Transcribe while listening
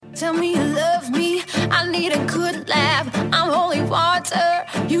Tell me you love me, I need a good laugh. I'm holy water,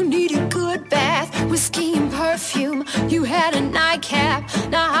 you need a good bath. Whiskey and perfume, you had a nightcap.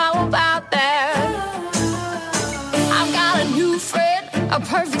 Now how about that? I've got a new friend, a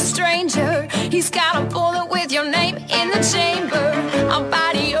perfect stranger. He's got a bullet with your name in the chamber. I'm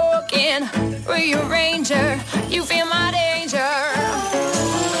body organ, rearranger. You feel my danger.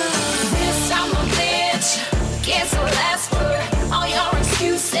 This time a bitch gets the last word. All your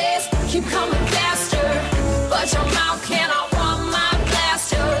excuses keep coming faster, but your mouth cannot run my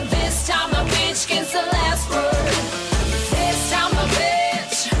blaster. This time a bitch gets the last word. This time a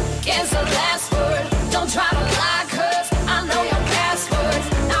bitch gets the last word. Don't try to lie, cause I know your passwords.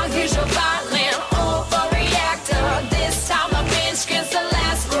 Now here's your violent overreactor. This time a bitch gets the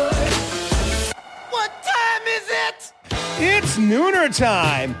last word. What time is it? It's Nooner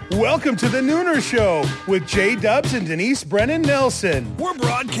time. Welcome to the Nooner Show with Jay Dubs and Denise Brennan Nelson. We're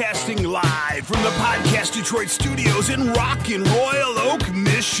broadcasting live from the Podcast Detroit studios in rockin' Royal Oak,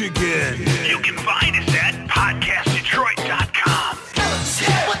 Michigan. You can find us at podcastdetroit.com.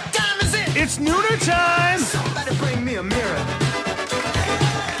 What time is it? It's Nooner time. Somebody bring me a mirror.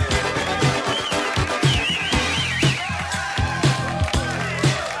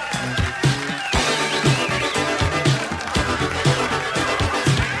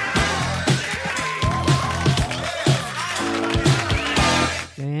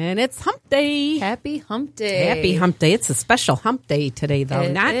 And it's hump day. Happy hump day. Happy hump day. It's a special hump day today,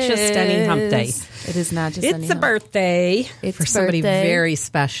 though. Not just any hump day. It is not just any It's a hump. birthday It's for somebody birthday. very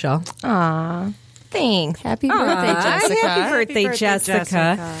special. Aw, thanks. Happy birthday, Jessica. Happy birthday,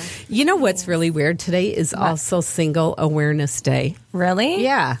 Jessica. You know what's really weird? Today is also Single Awareness Day. Really?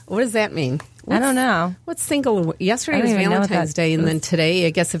 Yeah. What does that mean? I don't know. What's single? Yesterday I don't was even know what Valentine's that Day, and is. then today, I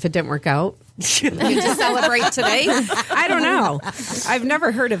guess if it didn't work out, you get to celebrate today. I don't know. I've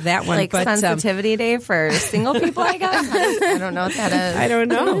never heard of that one. Like but, sensitivity day for single people, I guess. I don't know what that is. I don't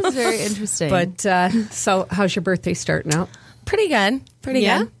know. It's very interesting. But so, how's your birthday starting out? Pretty good. Pretty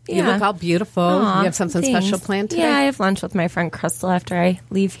good. You look all beautiful. Aw, You have something thanks. special planned today? Yeah, I have lunch with my friend Crystal after I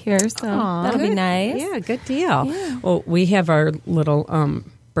leave here, so that'll be Good. nice. Yeah, good deal. Well, we have our little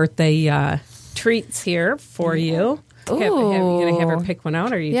birthday treats here for you. You going to have her pick one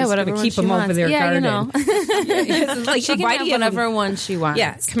out, or are you just going whatever to one keep she them over wants. their Yeah, garden? you know. Like, She can why have do you whatever one she wants.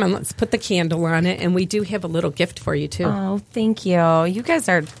 Yeah, come on, let's put the candle on it, and we do have a little gift for you, too. Oh, thank you. You guys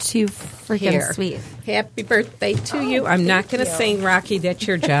are too freaking Here. sweet. Happy birthday to you. I'm not going to sing, Rocky, that's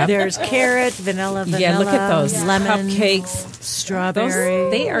your job. There's carrot, vanilla, Yeah, look at those lemon, cupcakes. strawberry.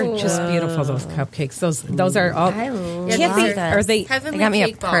 They are just beautiful. Those cupcakes. Those are all. I love Kathy, this. are they? Heavenly They got me a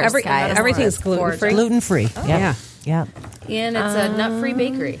cake boss. purse, guys. Everything's gluten free. gluten free. Yeah. Yeah. And it's a nut-free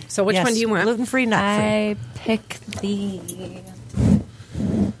bakery. So which one do you want? Gluten free, nut free. I pick the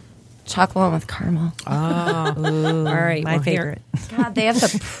chocolate one with caramel. All right, My well, here. favorite. God, they have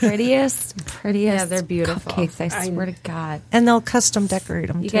the prettiest. Yeah, they're beautiful. Cupcakes, I swear to God. And they'll custom decorate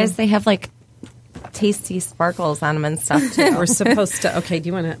them. You guys, they have like tasty sparkles on them and stuff too. We're supposed to. Okay, do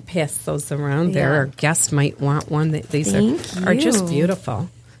you want to pass those around there? Yeah. Our guest might want one. These Thank are just you. beautiful.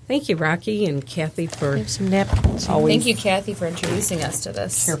 Thank you, Rocky and Kathy, for Have some napkins. always Thank you, Kathy, for introducing us to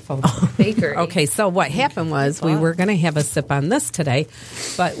this careful. bakery. Okay, so what happened was we were going to have a sip on this today,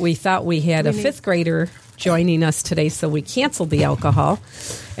 but we thought we had a fifth grader joining us today, so we canceled the alcohol.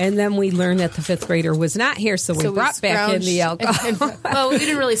 And then we learned that the fifth grader was not here, so we brought back in the alcohol. Well, we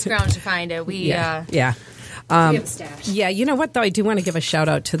didn't really scrounge to find it. We yeah. we have a stash. Yeah, you know what, though? I do want to give a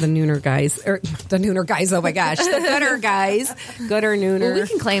shout-out to the Nooner guys. Or the Nooner guys, oh, my gosh. The Gooder guys. Gooder Nooner. Well, we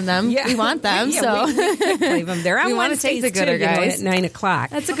can claim them. Yeah. We want them. Yeah, so we can claim them. They're on We wanna Wednesdays, take the Gooder too, you know, guys. at 9 o'clock.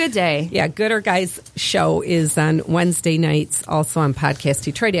 that's a good day. Yeah, Gooder Guys show is on Wednesday nights, also on Podcast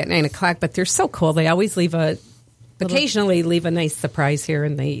Detroit at 9 o'clock. But they're so cool. They always occasionally leave a nice surprise here,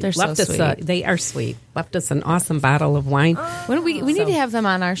 and They're left so us. sweet. They are sweet. Left us an awesome bottle of wine. When we need to have them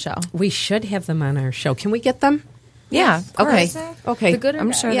on our show. We should have them on our show. Can we get them? Yeah. of course. Okay. The Gooder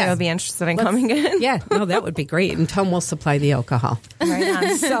I'm sure Yeah. they'll be interested in coming in. Yeah, no, that would be great. And Tom will supply the alcohol. Right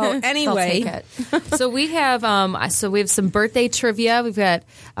on. So anyway, They'll take it. So we have we have some birthday trivia. We've got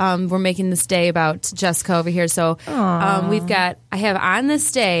we're making this day about Jessica over here. So I have on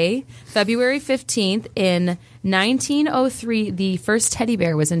this day, February 15th in 1903, the first teddy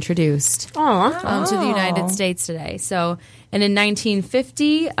bear was introduced to the United States today. So, and in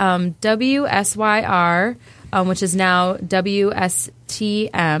 1950, WSYR, which is now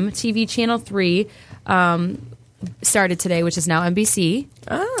WSTM, TV Channel 3, started today, which is now NBC.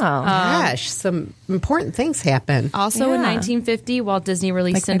 Oh. gosh, some important things happen. Also in Yeah. 1950, Walt Disney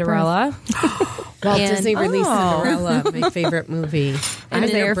released Like my birth. Cinderella. Walt And- Disney released Cinderella, my favorite movie. And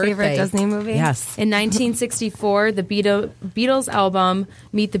is on it your favorite birthday. Disney movie? Yes. In 1964, the Beatles album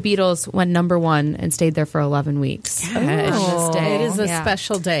 "Meet the Beatles" went #1 and stayed there for 11 weeks. On this day. It is a Yeah.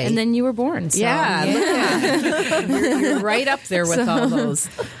 special day. And then you were born. So. yeah, look at it. You're right up there with all those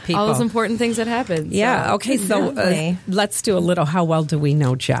people. all those important things that happened. Yeah. So. Okay. So Lovely. let's do a little. How well do we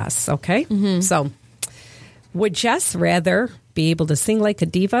know Jess? Okay. So, would Jess rather be able to sing like a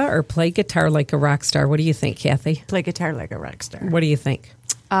diva or play guitar like a rock star? What do you think, Kathy? Play guitar like a rock star. What do you think?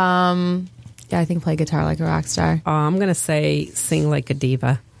 Yeah, I think play guitar like a rock star. I'm going to say sing like a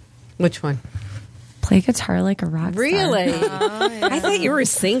diva. Which one? Play guitar like a rock star. Really? I thought you were a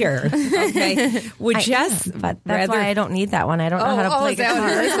singer. Okay. Would Jess But that's why I don't need that one. I don't know how to play is that guitar.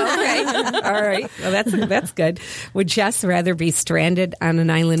 what it is? Okay. All right. Well, that's good. Would Jess rather be stranded on an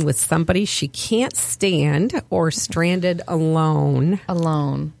island with somebody she can't stand or stranded alone?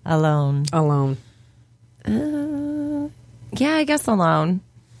 Alone. Alone. Alone. Yeah, I guess alone.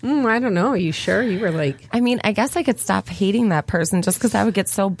 I don't know. Are you sure? You were like, I mean, I guess I could stop hating that person just because I would get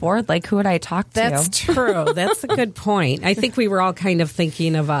so bored. Like, who would I talk to? that's true. That's a good point. I think we were all kind of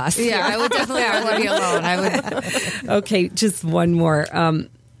thinking of us. Yeah, I would definitely rather be alone. I would. Okay, just one more.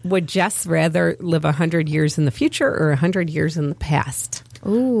 Would Jess rather live 100 years in the future or 100 years in the past?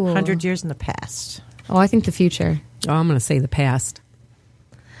 100 years in the past. Oh, I think the future. Oh, I'm going to say the past.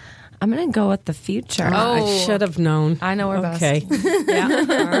 I'm going to go with the future. I should have known. I know we're best. Okay. Yeah.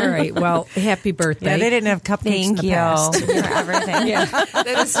 All right. Well, happy birthday. Yeah, they didn't have cupcakes in Thank the you past. for everything. That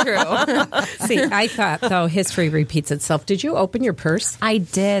is true. See, I thought, though, history repeats itself. Did you open your purse? I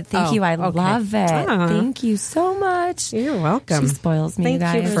did. Thank Oh, you. I okay. love it. Ah. Thank you so much. You're welcome. She spoils me, Thank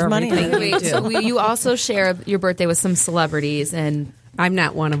guys. you for money everything in you Wait, do. so you also share your birthday with some celebrities, and I'm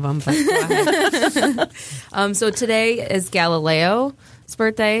not one of them, but go ahead. so today is Galileo's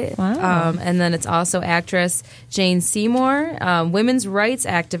birthday. Wow. And then it's also actress Jane Seymour, women's rights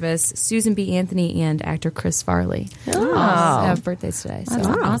activist Susan B. Anthony, and actor Chris Farley. Oh. Have birthdays today. So That's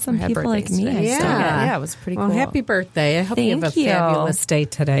awesome. had People like birthdays me. today. I So, see. yeah, it was pretty Well, cool. happy birthday. I hope you have a Thank you. fabulous day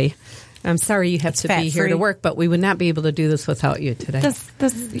today. I'm sorry you have to be here fat-free. to work, but we would not be able to do this without you today.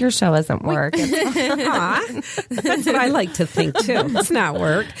 Your show isn't work. Aw, that's what I like to think too. It's not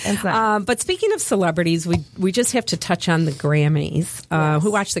work. It's not. But speaking of celebrities, we just have to touch on the Grammys. Who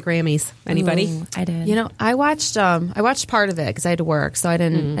watched the Grammys? Anybody? I did. You know, I watched part of it because I had to work, so I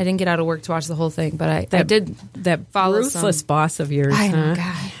didn't get out of work to watch the whole thing. But I did That follow ruthless some. boss of yours. I know, huh?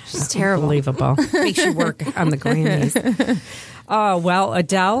 God, she's terrible. Unbelievable. Makes you work on the Grammys. Oh, well,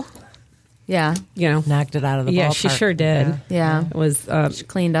 Adele, Yeah, you know. Knocked it out of the ballpark. Yeah, she sure did. yeah. It was She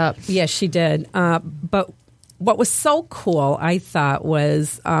cleaned up. yeah, she did. But what was so cool, I thought,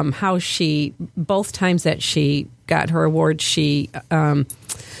 was how she, both times that she got her award, she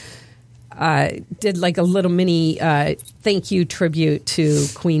did like a little mini thank you tribute to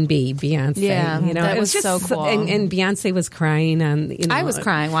Queen Bee, Beyonce. Yeah, you know, that it was so cool. And Beyonce was crying, and you know, I was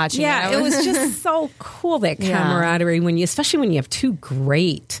crying watching Yeah, it. it was just so cool, that Yeah. camaraderie when you, especially when you have two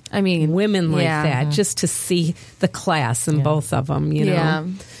great, I mean, women like yeah. that, just to see the class in both of them, you know. Yeah.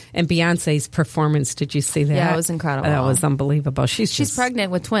 And Beyonce's performance, did you see that? Yeah, it was incredible. That was unbelievable. She's She's just, pregnant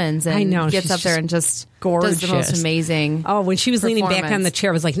with twins, and I know, gets she's up there just and just gorgeous. does the most amazing. Oh, when she was leaning back on performance. the chair,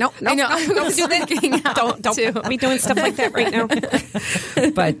 I was like, no, I know. I don't was do that. freaking out, Don't too. be doing stuff like that right now.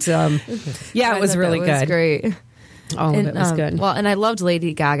 But yeah, I it was thought really that was good. Great. Oh, And, that was good. Well, and I loved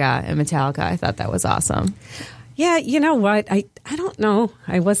Lady Gaga and Metallica. I thought that was awesome. Yeah, you know what? I don't know.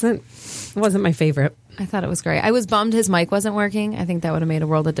 It wasn't my favorite. I thought it was great. I was bummed his mic wasn't working. I think that would have made a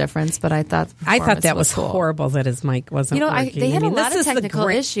world of difference. But I thought That was cool. horrible that his mic wasn't You know, working. they had a mean, lot this of is the technical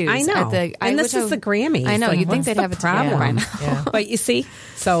issues. I know. And this is the Grammys. I know. Like, You'd think what's they'd the have it together problem? by now. But you see,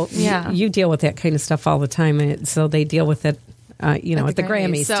 so Yeah. you deal with that kind of stuff all the time, and so they deal with it, you know, at the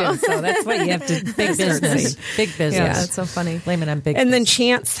Grammys so- too. So that's why you have to Big business. Big business. Yeah, that's so funny. Blame it on big And then business.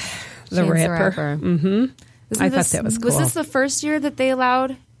 Chance the Chance Rapper. Mm-hmm. I thought that was cool. Was this the first year that they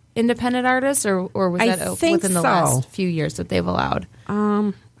allowed independent artists, or was I that think within the so. last few years that they've allowed?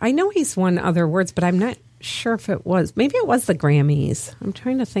 I know he's won other awards, but I'm not sure if it was. Maybe it was the Grammys. I'm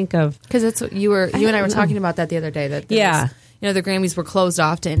trying to think of. Because it's you and I were talking about that the other day. That there Yeah. was, you know, the Grammys were closed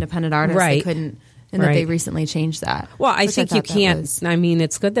off to independent artists. Right. They couldn't, and that Right. they recently changed that. Well, I Which think you thought that can't. was- I mean,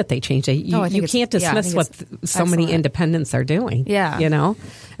 it's good that they changed it. You, Oh, I think you it's- can't yeah, I dismiss think what it's so many excellent. independents are doing. Yeah. You know,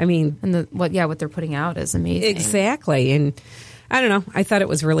 I mean, and what they're putting out is amazing. exactly. And I don't know. I thought it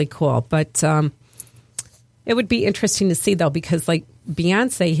was really cool, but it would be interesting to see though, because like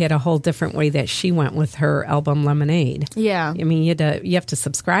Beyonce had a whole different way that she went with her album Lemonade. Yeah. I mean, you have to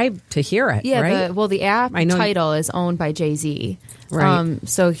subscribe to hear it, Yeah, right? the app I know- title is owned by Jay-Z. Right.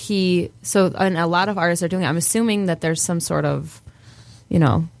 And a lot of artists are doing it. I'm assuming that there's some sort of,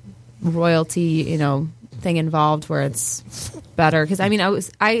 royalty, thing involved where it's better. Because,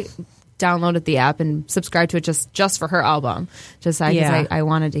 I downloaded the app and subscribed to it just for her album. Because I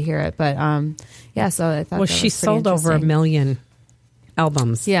wanted to hear it. But, so I thought Well, that she was pretty sold over 1 interesting. million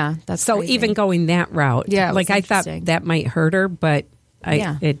albums. Yeah, that's so crazy. even going that route. Yeah, it was I thought interesting. that might hurt her, but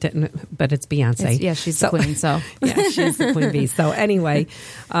Yeah. it didn't. But it's Beyonce. She's the queen, so. Yeah, she's the queen bee. So anyway,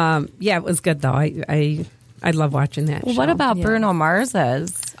 it was good though. I love watching that. Well, show. what about Bruno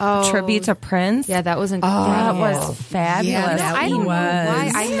Mars's tribute to Prince? Yeah, that was incredible. That was fabulous. I don't know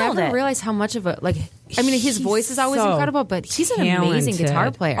why. I Nailed never it. realized how much of it, his voice is always so incredible, but he's an amazing talented.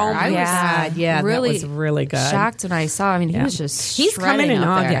 guitar player. Oh my I was God, yeah, that really, was really good. shocked when I saw. He Yeah. was just He's coming shredding in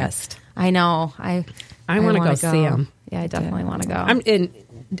out there. August. I know. I wanna wanna go see him. Yeah, I definitely want to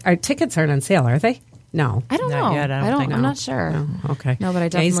go. Our tickets aren't on sale, are they? No. I don't Not know. yet, I don't think I'm so. not sure. No, okay. No, but I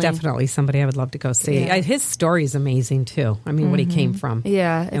Yeah, he's definitely- definitely somebody I would love to go see. Yeah. His story is amazing too. I mean, what he came from,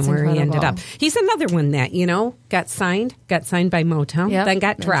 Yeah, and it's where he ended incredible. up. He's another one that got signed by Motown, Yep, then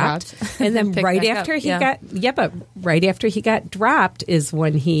got then dropped, dropped. and then Picked right back after up, he yeah. but right after he got dropped is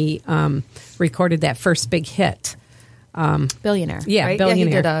when he recorded that first big hit. Billionaire. Yeah, right?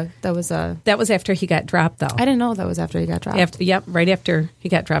 Billionaire. Yeah, that was a. That was after he got dropped, though. I didn't know that was after he got dropped. Right after he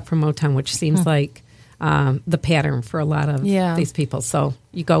got dropped from Motown, which seems like the pattern for a lot of these people. So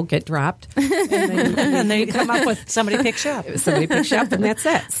you go get dropped, and then you come up with Somebody picks you up. somebody picks you up, and that's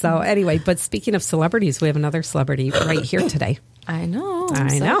it. So anyway, but speaking of celebrities, we have another celebrity right here today. I know. I'm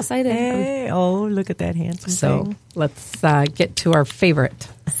I so know. excited. Hey, oh, look at that handsome So thing. let's get to our favorite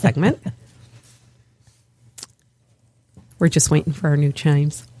segment. We're just waiting for our new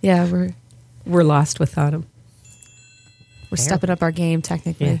chimes. Yeah, We're lost without them. we're stepping up our game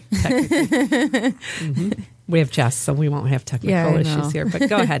technically. Technically. We have Jess, so we won't have technical Yeah, I know. issues here. But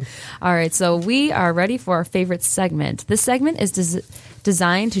go ahead. All right, so we are ready for our favorite segment. This segment is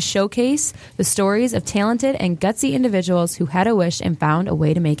designed to showcase the stories of talented and gutsy individuals who had a wish and found a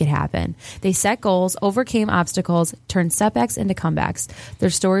way to make it happen. They set goals, overcame obstacles, turned setbacks into comebacks.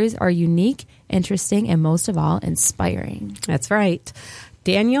 Their stories are unique, interesting, and most of all, inspiring. That's right.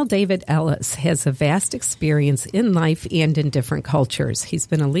 Daniel David Ellis has a vast experience in life and in different cultures. He's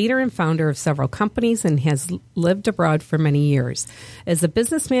been a leader and founder of several companies and has lived abroad for many years. As a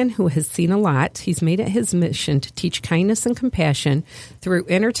businessman who has seen a lot, he's made it his mission to teach kindness and compassion through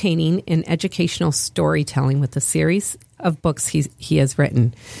entertaining and educational storytelling with a series of books he has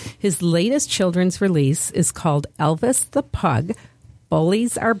written. His latest children's release is called Elvis the Pug,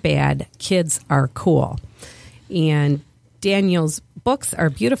 Bullies Are Bad, Kids Are Cool. And Daniel's books are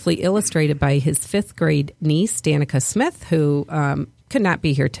beautifully illustrated by his 5th grade niece, Danica Smith, who could not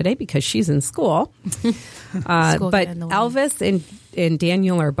be here today because she's in school. School But got in the way. Elvis and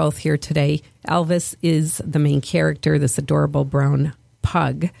Daniel are both here today. Elvis is the main character, this adorable brown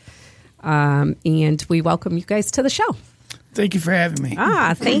pug. And we welcome you guys to the show. Thank you for having me.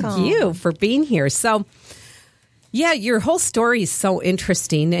 Thank you for being here. So, yeah, your whole story is so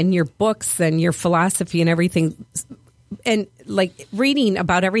interesting, and your books and your philosophy and everything, and like reading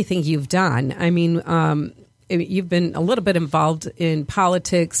about everything you've done. I mean, you've been a little bit involved in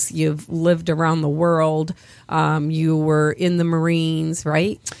politics. You've lived around the world. You were in the Marines,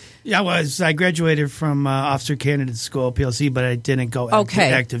 right? Yeah, I was. I graduated from Officer Candidate School, PLC, but I didn't go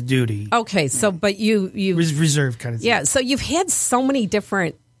active duty. Okay, so but you Reserve kind of thing. Yeah, so you've had so many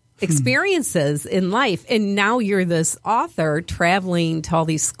different experiences in life, and now you're this author traveling to all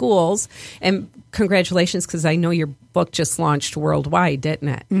these schools. And congratulations, because I know your book just launched worldwide, didn't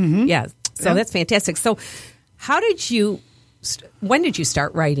it? Mm-hmm. Yeah, so that's fantastic. So when did you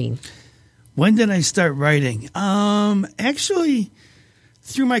start writing? When did I start writing? Actually,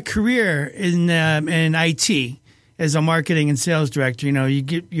 through my career in IT as a marketing and sales director,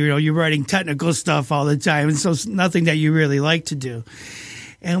 you're writing technical stuff all the time, and so it's nothing that you really like to do.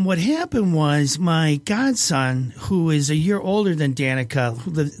 And what happened was my godson, who is a year older than Danica, who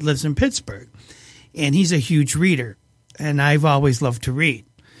lives in Pittsburgh, and he's a huge reader, and I've always loved to read.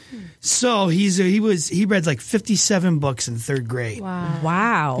 So he read like 57 books in 3rd grade.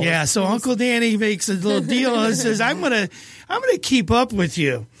 Wow. Yeah, so Uncle Danny makes a little deal and says, I'm gonna keep up with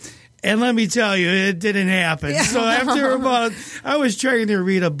you. And let me tell you, it didn't happen. So after I was trying to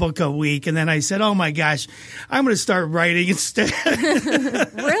read a book a week, and then I said, oh my gosh, I'm going to start writing instead.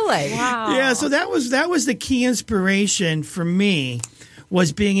 Really? Wow. Yeah, so that was the key inspiration for me,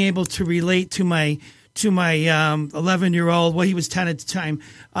 was being able to relate to my to my 11-year-old. Well, he was 10 at the time.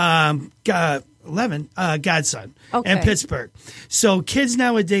 11 godson Okay. in Pittsburgh. So kids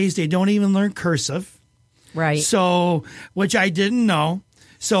nowadays, they don't even learn cursive. Right. So, which I didn't know.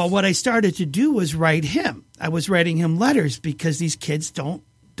 So what I started to do was write him. I was writing him letters because these kids don't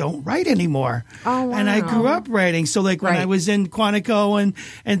write anymore. Oh, wow. And I grew up writing. So like when Right. I was in Quantico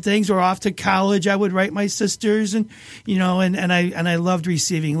and things, or off to college, I would write my sisters and I loved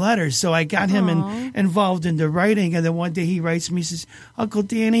receiving letters. So I got him involved into writing. And then one day he writes me, he says, Uncle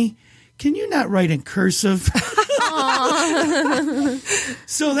Danny, can you not write in cursive?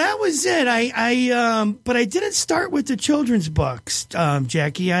 So that was it. But I didn't start with the children's books,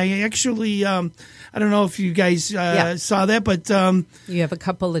 Jackie. I actually, I don't know if you guys saw that, but You have a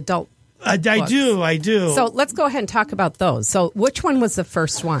couple adult I do. So let's go ahead and talk about those. So which one was the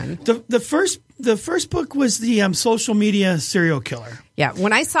first one? The first book was the social media serial killer. Yeah,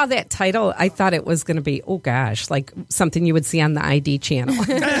 when I saw that title, I thought it was going to be, oh gosh, like something you would see on the ID channel.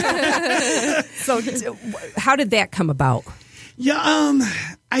 So how did that come about? Yeah,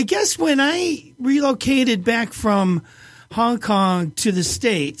 I guess when I relocated back from Hong Kong to the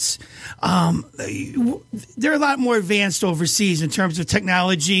States, they're a lot more advanced overseas in terms of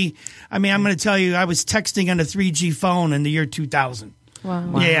technology. I mean, I'm going to tell you, I was texting on a 3G phone in the year 2000.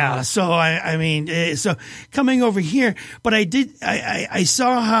 Wow. Yeah. So I mean, so coming over here, but I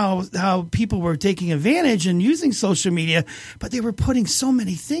saw how people were taking advantage and using social media, but they were putting so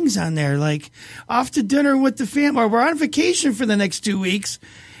many things on there, like off to dinner with the family, or we're on vacation for the next 2 weeks.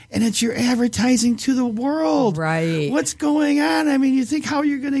 And it's your advertising to the world. Right. What's going on? I mean, you think how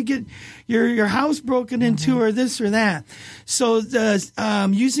you're going to get your house broken into or this or that. So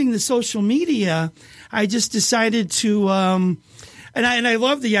using the social media, I just decided to and I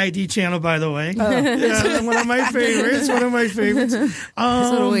love the ID channel, by the way. Yeah, one of my favorites. So do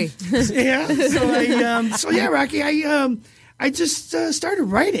we. Yeah. So Rocky, I just started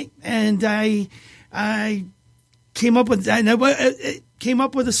writing, and I came up with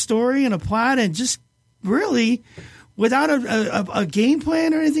a story and a plot, and just really, without a game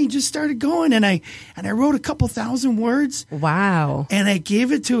plan or anything, just started going. And I wrote a couple thousand words. Wow. And I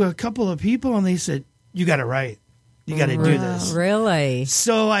gave it to a couple of people, and they said, "You got to write. You got to do this." Really?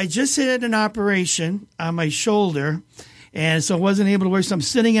 So I just had an operation on my shoulder, and so I wasn't able to work. So I'm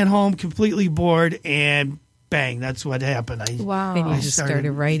sitting at home completely bored, and bang, that's what happened. Wow. And you just started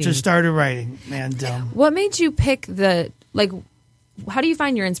writing. Just started writing. And What made you pick how do you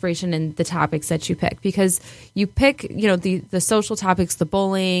find your inspiration in the topics that you pick? Because you pick, the social topics, the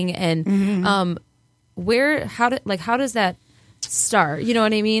bullying, and how does that start? You know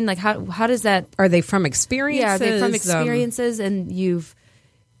what I mean? Like how does that? Are they from experiences? Yeah, are they from experiences, and you've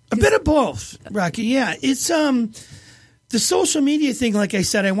a bit of both, Rocky. Yeah, it's the social media thing. Like I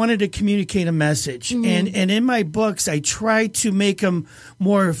said, I wanted to communicate a message, and in my books, I try to make them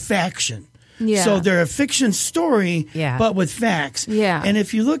more faction. Yeah. So they're a fiction story, Yeah. but with facts. Yeah. And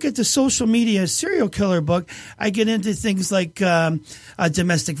if you look at the social media serial killer book, I get into things like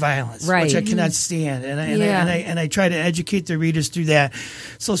domestic violence, Right. which I cannot stand, and I try to educate the readers through that.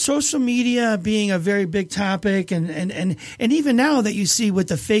 So social media being a very big topic, and even now that you see with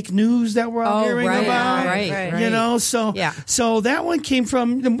the fake news that we're all hearing right, about, right. So that one came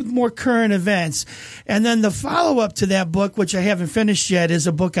from the more current events, and then the follow up to that book, which I haven't finished yet, is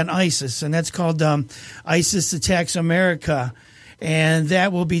a book on ISIS, and that's called ISIS Attacks America, and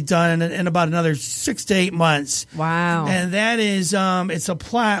that will be done in about another 6 to 8 months. Wow! And that is it's a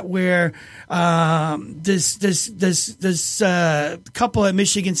plot where this couple at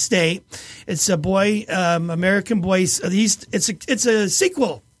Michigan State, it's a boy, American boy. It's a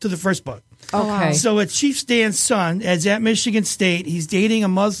sequel to the first book. Okay. So it's Chief Stan's son is at Michigan State. He's dating a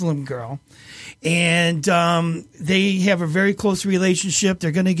Muslim girl. And they have a very close relationship.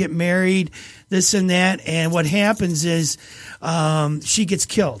 They're going to get married, this and that. And what happens is she gets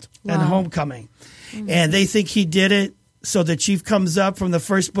killed at homecoming. And they think he did it. So the chief comes up from the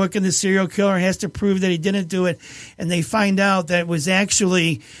first book, and the serial killer has to prove that he didn't do it. And they find out that it was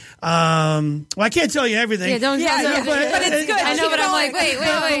actually I can't tell you everything. Yeah, don't. Yeah, but it's good. I know, but I'm like, wait.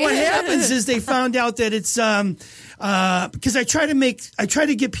 What happens is they found out that it's because I try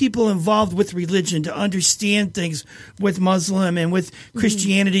to get people involved with religion to understand things with Muslim and with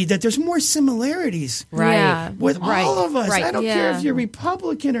Christianity, that there's more similarities Right. Yeah. with all of us. Right. I don't care if you're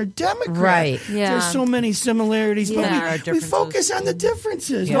Republican or Democrat. Right. Yeah. There's so many similarities, Yeah. but we focus on the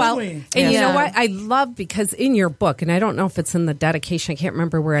differences, don't Well, we? and you know Yeah. what? I love, because in your book, and I don't know if it's in the dedication, I can't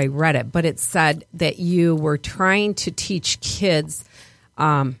remember where I read it, but it said that you were trying to teach kids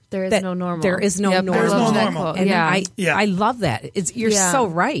There is no normal. There is no Yep, normal. I love that normal. quote. And Yeah. I love that. You're Yeah. so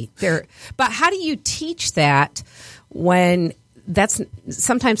right there. But how do you teach that when that's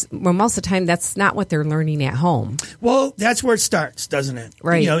sometimes, well, most of the time, that's not what they're learning at home? Well, that's where it starts, doesn't it?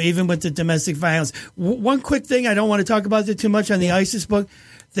 Right. You know, even with the domestic violence. One quick thing, I don't want to talk about it too much on the ISIS book.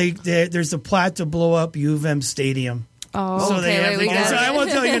 There's a plot to blow up U of M Stadium. Oh, So okay. they have wait, to get, so I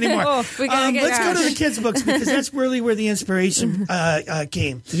won't tell you anymore. we gotta get Let's go to the kids' books because that's really where the inspiration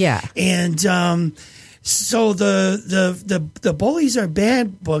came. Yeah. And so the Bullies Are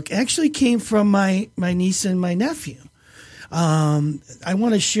Bad book actually came from my niece and my nephew. I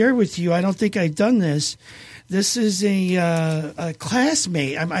want to share with you. I don't think I've done this. This is a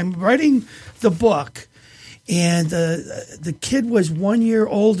classmate. I'm writing the book. And the kid was 1 year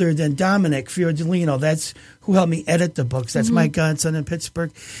older than Dominic Fiordolino. That's who helped me edit the books. That's my godson in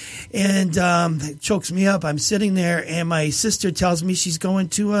Pittsburgh. And it chokes me up. I'm sitting there, and my sister tells me she's going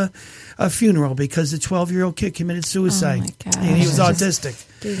to a funeral because the 12-year-old kid committed suicide. Oh, my gosh. And he was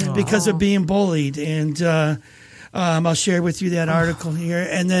autistic because of being bullied. And I'll share with you that article here.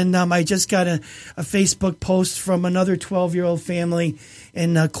 And then I just got a Facebook post from another 12-year-old family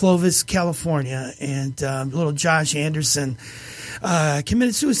in Clovis, California. And little Josh Anderson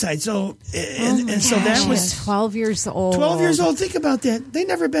committed suicide. So, so that was 12 years old. 12 years old. Think about that. They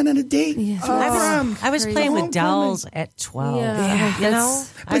never been on a date. I was playing with dolls at 12. Yeah. You know?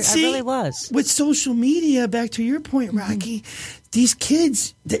 But see, I really was. With social media, back to your point, Rocky, these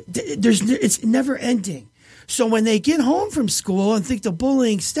kids, it's never ending. So when they get home from school and think the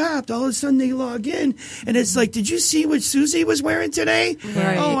bullying stopped, all of a sudden they log in and it's like, did you see what Susie was wearing today?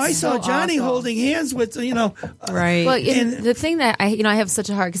 Right. Oh, I It's saw so Johnny awful. holding hands with, Right. Well, And- the thing that I have such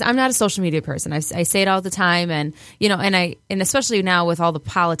a hard because I'm not a social media person. I say it all the time, and and especially now with all the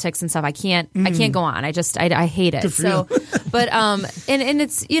politics and stuff, I can't go on. I hate it. So, but and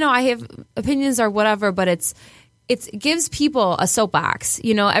it's I have opinions or whatever, but it gives people a soapbox,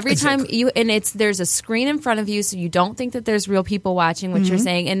 every time there's a screen in front of you, so you don't think that there's real people watching what you're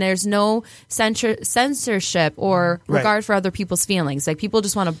saying, and there's no censorship or regard for other people's feelings. Like people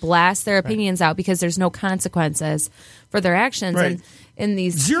just want to blast their opinions out because there's no consequences for their actions. Right. And in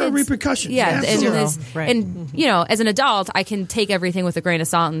these Zero kids- repercussions. Yeah, Zero. and as an adult, I can take everything with a grain of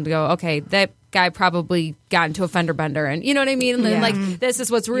salt and go, okay, that guy probably got into a fender bender, and you know what I mean. And like this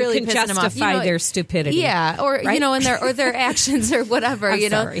is what's really you can pissing him off. justify their stupidity. Yeah, or right? and their actions or whatever. I'm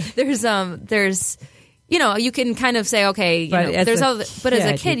sorry. There's you can kind of say, okay, But as there's a all, but as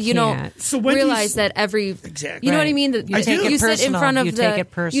a kid, kid, you you don't can't. So when realize these- that every Exactly. you know what I mean. That I do. you sit in personal. front of You the take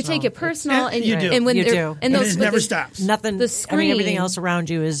it personal. you take it personal, and You do. and when You they're- do. and And those it but never the- stops. Nothing. The I mean, everything screen- else around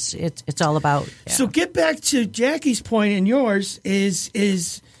you is it's all about. So get back to Jackie's point and yours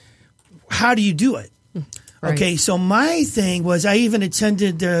is how do you do it? Right. Okay, so my thing was I even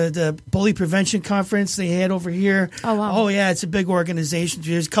attended the bully prevention conference they had over here. Oh, wow. Oh yeah, it's a big organization.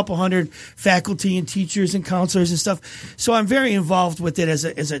 There's a couple hundred faculty and teachers and counselors and stuff. So I'm very involved with it as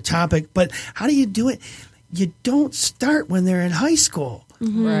a topic. But how do you do it? You don't start when they're in high school.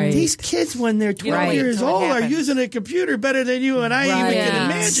 Right. These kids, when they're 12 Right. years Until it old, are happens. using a computer better than you and I even Right. can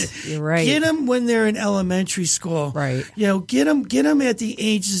Yes. imagine. You're right. Get them when they're in elementary school. Right. Get them at the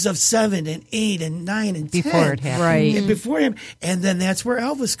ages of 7 and 8 and 9 and 10. Before it happens. Right. And before him. And then that's where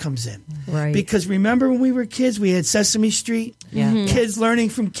Elvis comes in. Right. Because remember when we were kids, we had Sesame Street. Yeah. Kids learning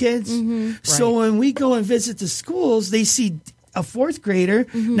from kids. So when we go and visit the schools, they see a fourth grader,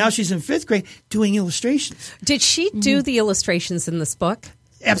 now she's in fifth grade, doing illustrations. Did she do the illustrations in this book?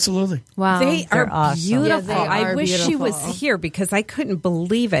 Absolutely. wow, They They're are awesome. beautiful. Yeah, they I are wish she beautiful. was here because I couldn't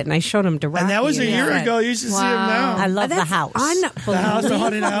believe it, and I showed them to Rocky. And that was a and he year said, ago. You should see him now. I love the That's house. The house, the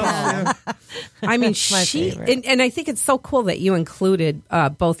haunted house. Yeah. I mean, my she favorite. and I think it's so cool that you included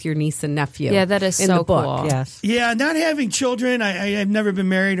both your niece and nephew. Yeah, that is in so the book. cool. Yes. Yeah, not having children. I've never been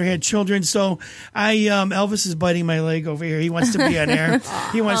married or had children, so Elvis is biting my leg over here. He wants to be on air.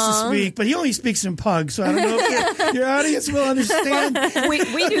 He wants to speak, but he only speaks in pug, so I don't know if your audience will understand.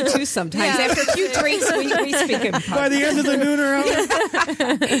 We do too sometimes. After a few drinks, we speak in By pub. the end of the nooner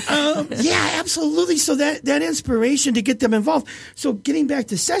hour. Yeah, absolutely. So that inspiration to get them involved. So getting back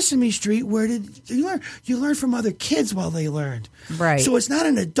to Sesame Street, where did you learn? You learn from other kids while they learned. Right. So it's not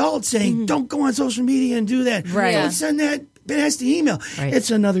an adult saying, don't go on social media and do that. Right. Don't send that nasty email. Right.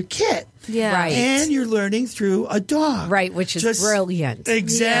 It's another kid. Yeah. Right. And you're learning through a dog. Right, which is brilliant.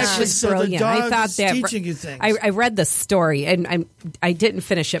 Exactly. Which is So brilliant. the I dog thought is that teaching you things. I read the story and I didn't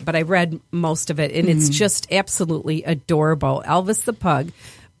finish it, but I read most of it, and it's just absolutely adorable. Elvis the Pug.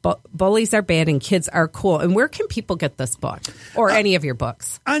 Bullies Are Bad and Kids Are Cool. And where can people get this book or any of your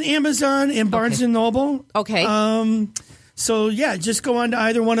books? On Amazon and Barnes & Noble. Okay. So, yeah, just go on to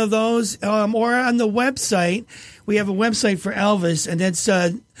either one of those or on the website. We have a website for Elvis, and that's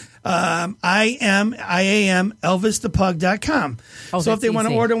IAM, ElvisThePug.com. So if they want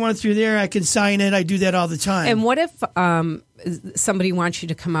to order one through there, I can sign it. I do that all the time. And what if somebody wants you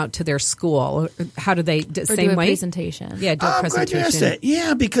to come out to their school? How do they same way? Presentation. Yeah, do a I'm presentation. glad you asked that.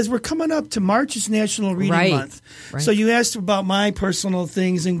 Yeah, because we're coming up to March is National Reading Month. Right. So you asked about my personal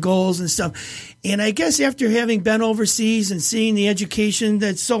things and goals and stuff. And I guess after having been overseas and seeing the education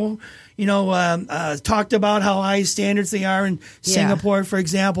that's so, talked about how high standards they are in Singapore, for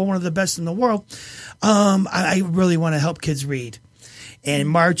example, one of the best in the world, I really want to help kids read. And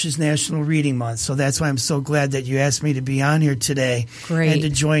March is National Reading Month, so that's why I'm so glad that you asked me to be on here today and to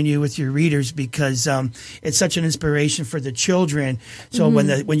join you with your readers, because it's such an inspiration for the children. So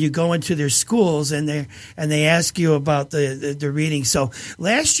when you go into their schools and they ask you about the reading. So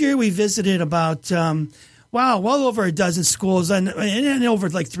last year we visited about well over a dozen schools and over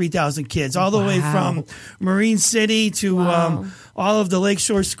like 3,000 kids, all the way from Marine City to all of the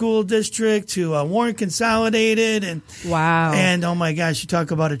Lakeshore School District to Warren Consolidated. And oh my gosh, you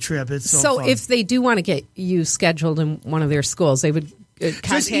talk about a trip. It's so fun. If they do want to get you scheduled in one of their schools, they would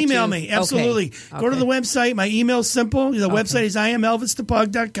just email me. Absolutely. Okay. Go to the website. My email's simple. The website is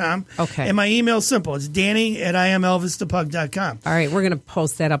IamElvisThePug.com. Okay. And my email's simple. It's Danny@IamElvisThePug.com. All right. We're going to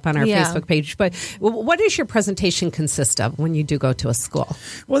post that up on our Facebook page. But what does your presentation consist of when you do go to a school?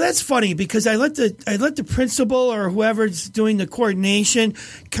 Well, that's funny because I let the principal or whoever's doing the coordination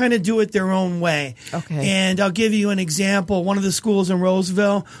kind of do it their own way. Okay. And I'll give you an example. One of the schools in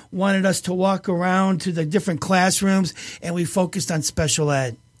Roseville wanted us to walk around to the different classrooms, and we focused on special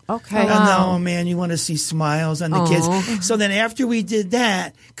ed. Okay. Oh, man, you want to see smiles on the kids. So then after we did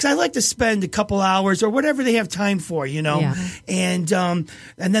that, because I like to spend a couple hours or whatever they have time for, and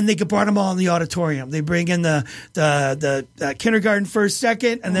then they brought them all in the auditorium. They bring in the kindergarten, first,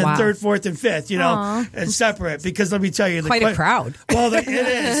 second, and then third, fourth, and fifth, and separate. Because let me tell you, quite a crowd. Well, it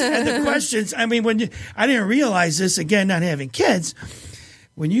is. And the questions, I mean, I didn't realize this, again, not having kids.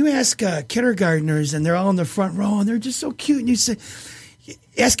 When you ask kindergartners and they're all in the front row and they're just so cute, and you say,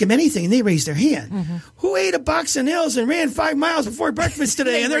 ask them anything, and they raise their hand. Who ate a box of nails and ran 5 miles before breakfast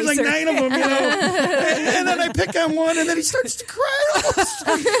today? And there's like 9 of them, and then I pick on one, and then he starts to cry almost.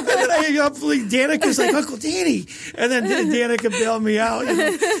 And then Danica's like, Uncle Danny. And then Danica bailed me out.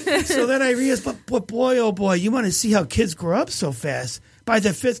 So then I realized, but boy, oh boy, you want to see how kids grow up so fast. By the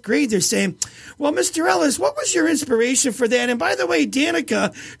 5th grade, they're saying, well, Mr. Ellis, what was your inspiration for that? And by the way,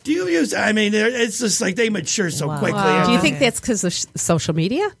 Danica, do you use, I mean, it's just like they mature so quickly. Wow. Do you think that's because of social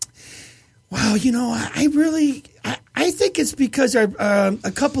media? Well, I think it's because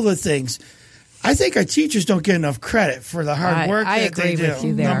a couple of things. I think our teachers don't get enough credit for the hard work that they do. I agree with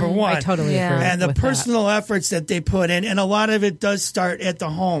you there. Number one. I totally agree. And the with personal efforts that they put in. And a lot of it does start at the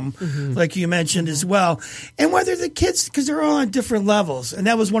home, like you mentioned as well. And whether the kids, because they're all on different levels. And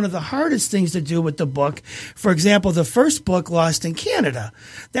that was one of the hardest things to do with the book. For example, the first book, Lost in Canada.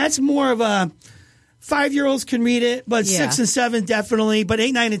 That's more of a 5-year-olds can read it, but 6 and 7 definitely. But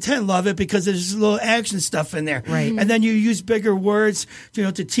 8, 9, and 10 love it because there's a little action stuff in there. Right. And then you use bigger words,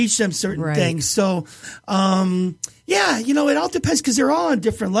 to teach them certain things. So, it all depends because they're all on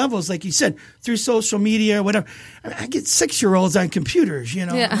different levels, like you said, through social media or whatever. I get 6-year-olds on computers, Yeah.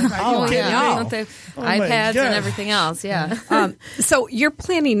 iPads and everything else, So you're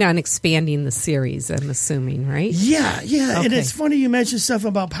planning on expanding the series, I'm assuming, right? Yeah. Okay. And it's funny you mentioned stuff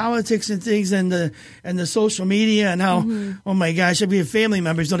about politics and things and the social media and how, oh my gosh, family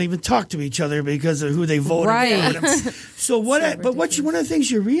members don't even talk to each other because of who they voted for. So one of the things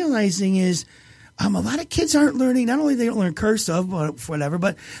you're realizing is a lot of kids aren't learning, not only they don't learn cursive, but whatever,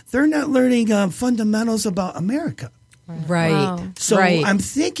 but they're not learning fundamentals about America. Right. Wow. So I'm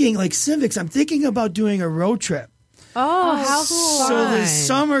thinking, like civics, I'm thinking about doing a road trip. Oh, how cool. So the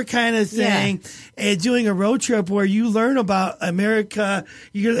summer kind of thing, and doing a road trip where you learn about America.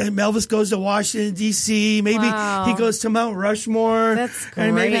 Elvis goes to Washington, D.C. Maybe he goes to Mount Rushmore. That's great.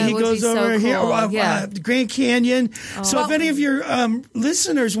 And maybe he goes over here, Grand Canyon. So if any of your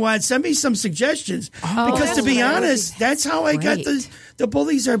listeners want, send me some suggestions. Because to be honest, that's how I got the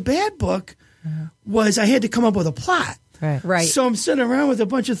Bullies Are Bad book, was I had to come up with a plot. Right. So I'm sitting around with a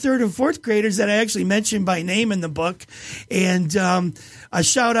bunch of 3rd and 4th graders that I actually mentioned by name in the book. And a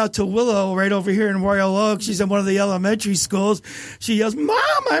shout out to Willow right over here in Royal Oak. She's in one of the elementary schools. She yells, Mom,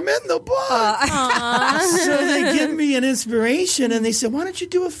 I'm in the book. So they give me an inspiration and they said, why don't you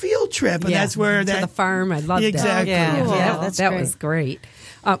do a field trip? And that's where to the farm. I love exactly. that. Exactly. Yeah, that was great.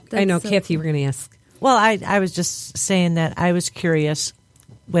 I know, Kathy, you were going to ask. Well, I was just saying that I was curious.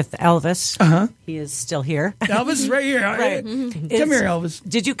 with Elvis. Uh-huh. He is still here. Elvis is right here. Right. Come here, Elvis.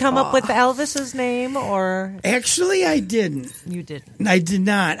 Did you come up with Elvis's name, or Actually, I didn't. you didn't? I did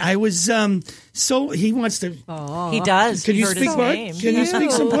not. I was so he wants to. He does. Can He you heard speak his Pug? name. Can you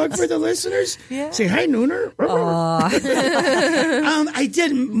speak some Pug for the listeners? Yeah. Say hi, Nooner. I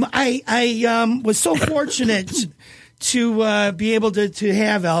didn't. I was so fortunate to be able to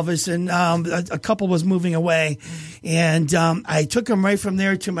have Elvis, and a couple was moving away, and I took him right from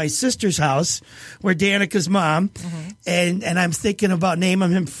there to my sister's house, where Danica's mom, and I'm thinking about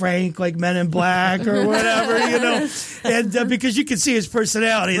naming him Frank, like Men in Black or whatever, and because you can see his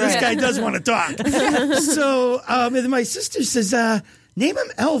personality, this guy does want to talk. So and my sister says, name him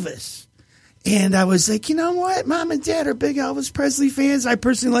Elvis. And I was like, you know what? Mom and Dad are big Elvis Presley fans. I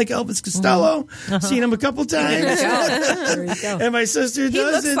personally like Elvis Costello. Seen him a couple times. There you go. And my sister He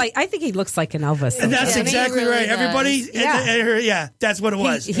does. looks like, I think he looks like an Elvis. And that's Yeah, exactly he really right. does. Everybody, that's what it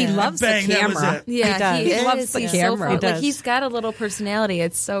was. He loves the Bang, that was camera. it. Yeah, He is. loves the He's camera. So He fun. does. Like he's got a little personality.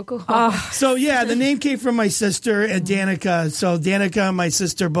 It's so cool. So yeah, the name came from my sister and Danica. So Danica and my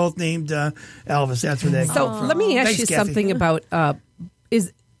sister both named Elvis. That's where that So came from. let me ask Thanks, you Kathy. something about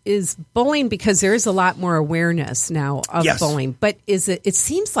is bullying, because there is a lot more awareness now of Yes. bullying, but it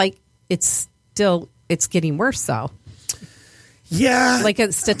seems like it's getting worse though. Yeah. Like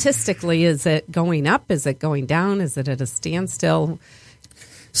statistically, is it going up? Is it going down? Is it at a standstill?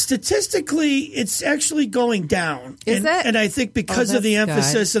 Statistically, it's actually going down. Is it? And I think because of the that's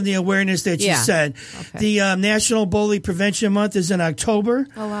emphasis and the awareness that you Yeah. said. Okay. The National Bully Prevention Month is in October.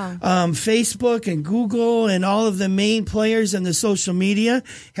 Oh, wow. Facebook and Google and all of the main players in the social media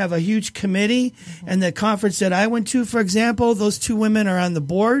have a huge committee. And the conference that I went to, for example, those two women are on the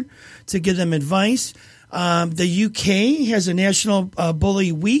board to give them advice. The UK has a National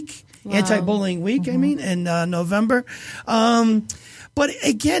Bully Week, Anti-Bullying Week, I mean, in November. But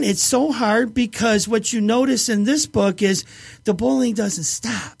again, it's so hard because what you notice in this book is the bullying doesn't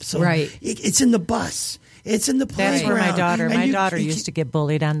stop. So Right. it's in the bus. It's in the playground. That's where my daughter. And My you- daughter used to get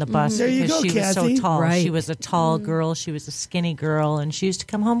bullied on the bus There you because go, she was Kathy. so tall. Right. She was a tall girl. She was a skinny girl, and she used to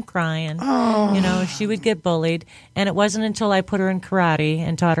come home crying. Oh. You know, she would get bullied, and it wasn't until I put her in karate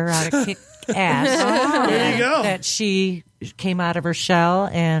and taught her how to kick ass There you go. that she came out of her shell,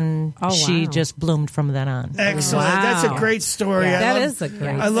 and she wow. just bloomed from then on. Excellent. That's a Wow. great story. Yeah. I That love, is a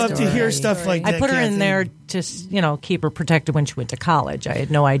great I love to hear story. stuff like that. I put her in Kathy. there to, keep her protected when she went to college. I had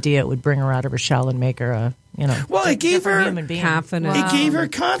no idea it would bring her out of her shell and make her a, Well, it gave different her human being. confidence. It gave her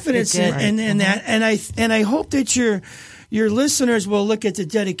confidence It did. in that, and I hope that your listeners will look at the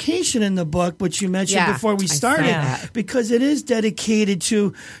dedication in the book, which you mentioned Yeah, before we I saw started, that. because it is dedicated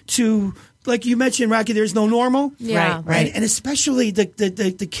to like you mentioned, Rocky. There's no normal, Yeah. Right. and especially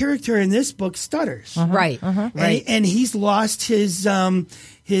the character in this book stutters, Right. and he's lost his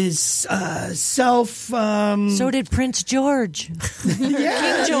self. So did Prince George.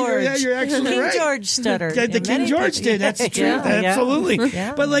 Yeah, King George. You're actually King right. George stuttered. The And King many George people- did. That's true. Yeah, yeah. Absolutely.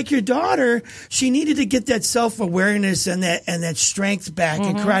 Yeah. But like your daughter, she needed to get that self awareness and that strength back,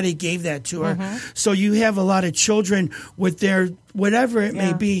 and karate gave that to her. So you have a lot of children with their whatever it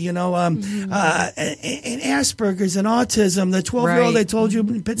may be, and Asperger's and autism. The 12-year-old Right. I told you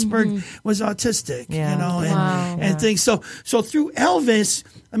in Pittsburgh was autistic, Yeah. and things. So through Elvis,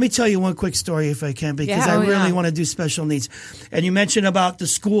 let me tell you one quick story if I can, because Yeah. I Oh, really yeah. want to do special needs. And you mentioned about the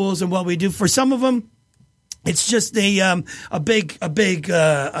schools and what we do. For some of them, it's just a big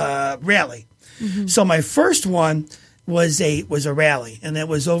rally. So my first one was a rally, and it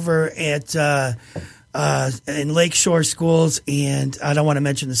was over at in Lakeshore Schools, and I don't want to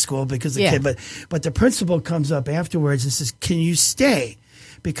mention the school because the Yeah. kid, but the principal comes up afterwards and says, "Can you stay?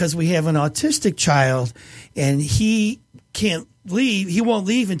 Because we have an autistic child, and he can't leave. He won't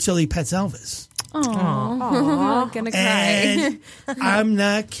leave until he pets Elvis." I'm gonna cry. And I'm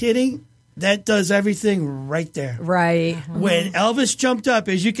not kidding. That does everything right there. Right. When Elvis jumped up,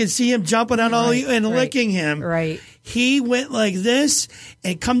 as you can see him jumping on all you and licking him, Right. he went like this,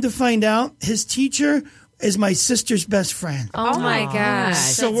 and come to find out, his teacher is my sister's best friend. Oh my gosh.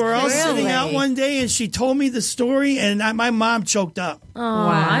 So we're all sitting out one day, and she told me the story, and my mom choked up.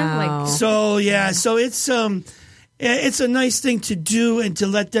 I'm like, So yeah, so it's a nice thing to do, and to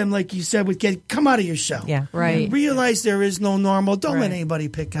let them, like you said, come out of your shell. Yeah. Right. Realize there is no normal. Don't let Right. anybody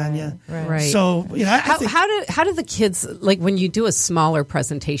pick on you. Right. So I think How do the kids, like when you do a smaller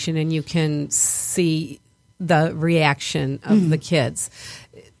presentation and you can see the reaction of the kids,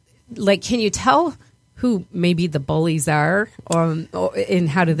 like can you tell who maybe the bullies are, or and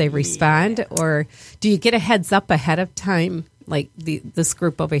how do they respond, or do you get a heads up ahead of time? like this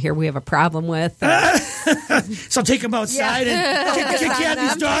group over here we have a problem with. So take them outside and kick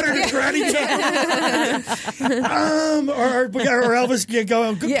Kathy's daughter to karate. Or Elvis get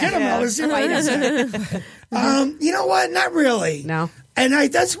going. Get him, Elvis. You know what? Not really. No. And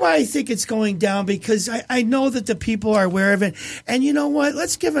that's why I think it's going down, because I know that the people are aware of it. And you know what?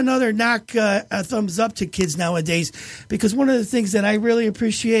 Let's give another a thumbs up to kids nowadays, because one of the things that I really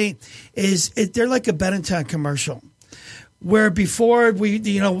appreciate is they're like a Benetton commercial. Where before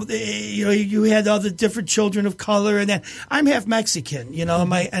you had all the different children of color, and that I'm half Mexican, and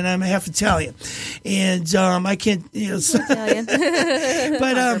I'm half Italian, and I can't, Italian.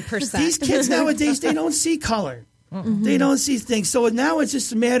 But these kids nowadays, they don't see color, they don't see things. So now it's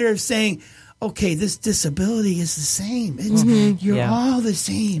just a matter of saying, okay, this disability is the same. It's you're all the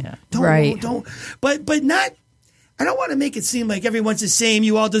same. Yeah. But not. I don't want to make it seem like everyone's the same.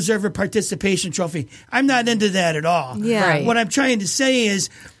 You all deserve a participation trophy. I'm not into that at all. Yeah. Right. What I'm trying to say is,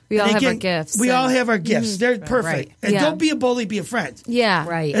 we all have our gifts. We all have our gifts. They're perfect. Right. And Yeah. don't be a bully, be a friend. Yeah.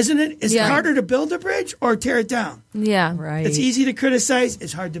 Right. Isn't it? Is it Yeah. harder to build a bridge or tear it down? Yeah. Right. It's easy to criticize.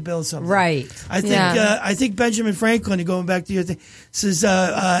 It's hard to build something. Right. I think Benjamin Franklin, going back to your thing, says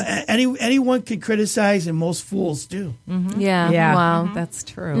anyone can criticize, and most fools do. Yeah. Yeah. Wow. That's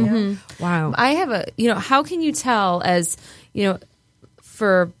true. Wow. I have how can you tell as,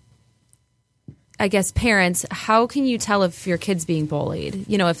 for, I guess, parents, how can you tell if your kid's being bullied?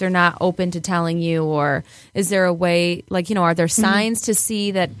 If they're not open to telling you, or is there a way, are there signs to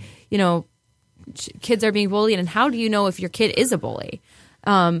see that, kids are being bullied, and how do you know if your kid is a bully?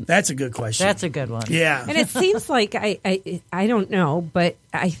 That's a good question. That's a good one. Yeah. And it seems like I don't know, but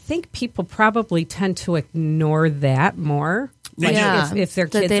I think people probably tend to ignore that more. Like if their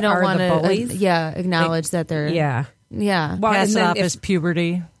kids that they don't are want the bullies. to, acknowledge that they're Yeah. yeah. Well, Pass and it then off as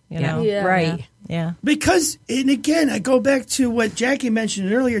puberty. Yeah. Right. Yeah. Because, and again, I go back to what Jackie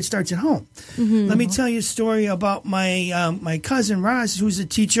mentioned earlier. It starts at home. Let me tell you a story about my cousin Roz, who's a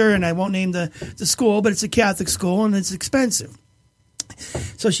teacher, and I won't name the school, but it's a Catholic school, and it's expensive.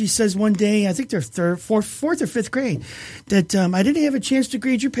 So she says one day, I think they're fourth or fifth grade, that I didn't have a chance to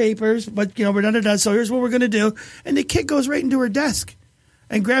grade your papers, but we're done. So here's what we're going to do. And the kid goes right into her desk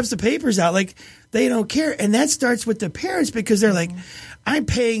and grabs the papers out like they don't care. And that starts with the parents, because they're like, I'm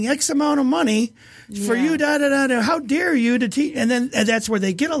paying X amount of money for you, how dare you to teach? And that's where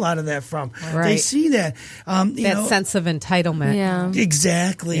they get a lot of that from. Right. They see that. That sense of entitlement. Yeah.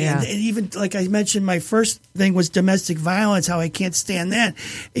 Exactly. Yeah. And even, like I mentioned, my first thing was domestic violence, how I can't stand that.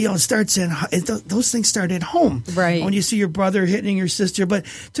 It starts those things start at home. Right. When you see your brother hitting your sister. But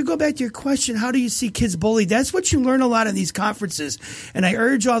to go back to your question, how do you see kids bullied? That's what you learn a lot in these conferences. And I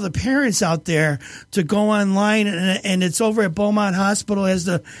urge all the parents out there to go online, and it's over at Beaumont Hospital as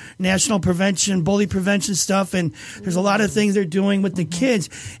the National Bully Prevention stuff, and there's a lot of things they're doing with the kids,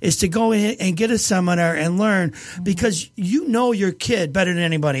 is to go in and get a seminar and learn, because your kid better than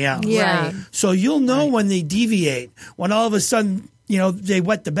anybody else. Yeah. Right. So you'll know when they deviate, when all of a sudden they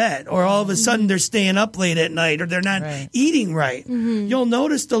wet the bed, or all of a sudden they're staying up late at night, or they're not eating right. You'll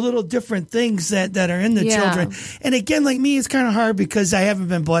notice the little different things that are in the children. And again, like me, it's kind of hard because I haven't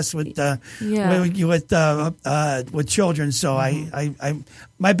been blessed with children. So I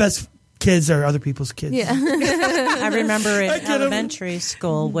my best kids are other people's kids. Yeah. I remember in elementary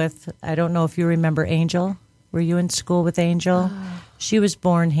school I don't know if you remember Angel. Were you in school with Angel? She was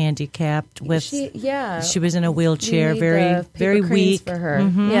born handicapped. She was in a wheelchair, very weak. For her.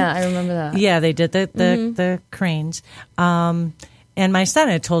 Yeah, I remember that. Yeah, they did the cranes. And my son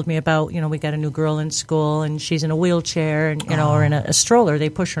had told me about, we got a new girl in school, and she's in a wheelchair, and or in a stroller. They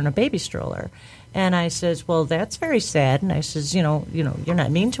push her in a baby stroller. And I says, well, that's very sad. And I says, you're not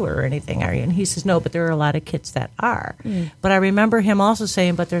mean to her or anything, are you? And he says, no, but there are a lot of kids that are. But I remember him also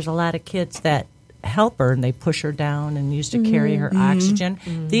saying, but there's a lot of kids that help her, and they push her down and used to carry her oxygen.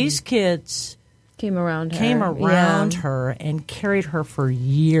 These kids came around her and carried her for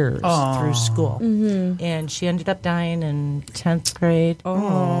years through school. And she ended up dying in 10th grade.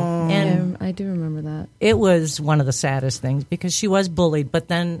 And I do remember that. it was one of the saddest things, because she was bullied. But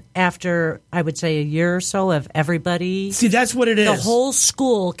then after, I would say, a year or so of everybody, See, that's what it is. the whole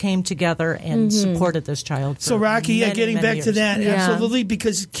school came together and supported this child. For So Rocky, getting many back to years. that, Yeah. absolutely,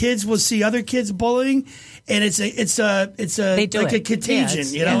 because kids will see other kids bullying, and it's They do like it. a contagion,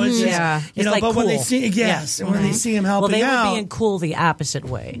 Yeah, it's- It's Yeah. It's like but when they see and when they see him helping well, they out, were being cool the opposite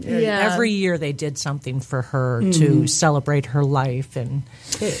way. Yeah. Every year they did something for her to celebrate her life, and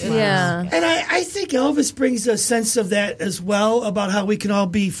Yeah. And I think Elvis brings a sense of that as well, about how we can all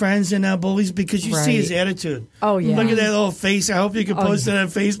be friends and not bullies, because you see his attitude. Oh, yeah. Look at that little face. I hope you can post it on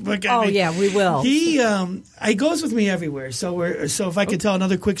Facebook. I mean, yeah, we will. He goes with me everywhere. So if I could tell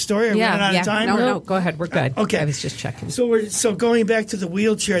another quick story, I'm running out of time. No, go ahead. We're good. Okay. I was just checking. So going back to the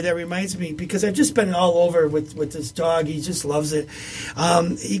wheelchair, that reminds me, because I've just been all over with this dog. He just loves it.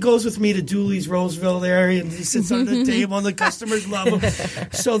 He goes with me to Dooley's Roseville there, and he sits on the table, and the customers love him.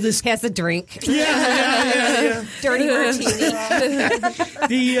 So this has a drink. Yeah. Dirty martini.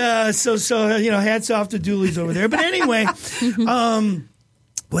 Hats off to Dooley's over there. But anyway,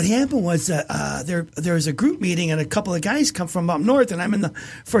 what happened was that there was a group meeting, and a couple of guys come from up north, and I'm in the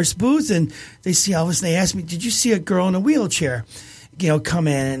first booth, and they see Elvis, and they asked me, "Did you see a girl in a wheelchair, come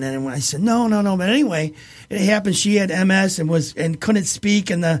in?" And then when I said no. But anyway, it happened. She had MS and couldn't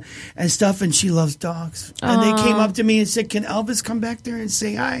speak and stuff, and she loves dogs. And they came up to me and said, "Can Elvis come back there and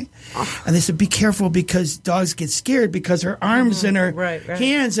say hi?" And they said, "Be careful, because dogs get scared, because her arms and her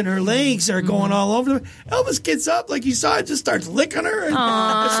hands and her legs are going all over them." Elvis gets up, like you saw, and just starts licking her, and she's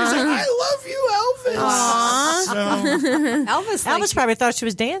like, "I love you, Elvis." Elvis probably thought she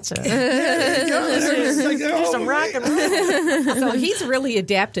was dancing. Some rock and roll. So he's really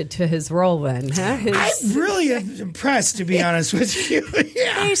adapted to his role then, huh? I'm really impressed, to be honest with you.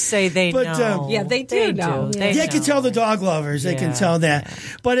 Yeah. They say they know. Yeah, they do know. They can tell the dog lovers. They can tell that. Yeah.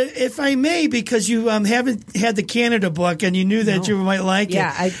 But if I may, because you haven't had the Canada book and you knew that you might like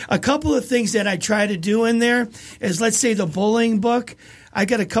it, a couple of things that I try to do in there is, let's say, the bullying book. I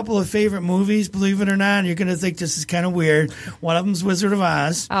got a couple of favorite movies, believe it or not. And you're going to think this is kind of weird. One of them's Wizard of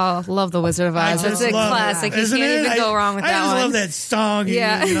Oz. Oh, love the Wizard of Oz. It's a classic. You can't even go wrong with that one. I just love that song.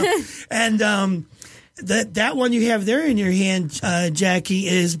 Yeah. And that one you have there in your hand, Jackie,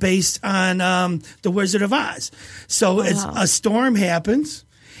 is based on the Wizard of Oz. So it's a storm happens.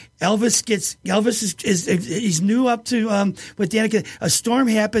 Elvis he's new up to with Danica. A storm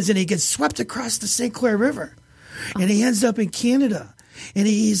happens, and he gets swept across the St. Clair River, and he ends up in Canada. And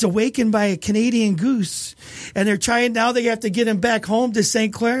he's awakened by a Canadian goose. And they have to get him back home to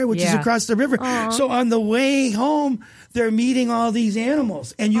St. Clair, which is across the river. Aww. So on the way home, they're meeting all these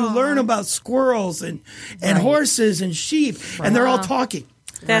animals. And you learn about squirrels and horses and sheep. And they're all talking.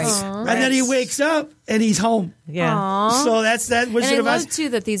 And then he wakes up and he's home. Yeah. Aww. So that's that Wizard of Oz. And I love, too,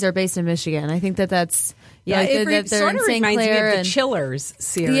 that these are based in Michigan. I think that's... Yeah, it sort of reminds me of the Chillers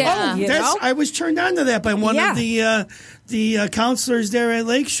series. Yeah. I was turned on to that by one of the counselors there at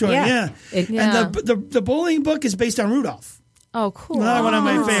Lakeshore. Yeah. And the bullying book is based on Rudolph. Oh, cool. One of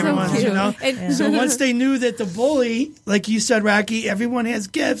my favorite ones, cute. you know. So once they knew that the bully, like you said, Rocky, everyone has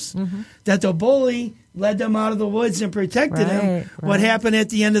gifts, that the bully led them out of the woods and protected him. What happened at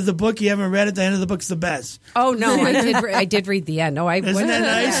the end of the book? You haven't read it. The end of the book's the best. Oh no, I did read the end. No, isn't that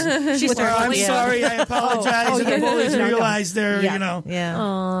nice? She's I'm sorry. I apologize. The bullies realized they're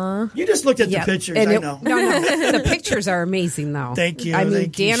You just looked at the pictures. I know. No, the pictures are amazing though. Thank you. I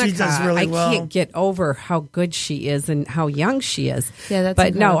mean, Danica, she does really well. I can't get over how good she is and how young she is. Yeah, that's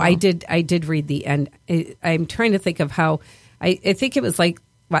but incredible. no, I did read the end. I'm trying to think of how. I think it was like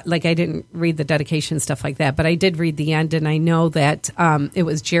I didn't read the dedication stuff like that, but I did read the end, and I know that it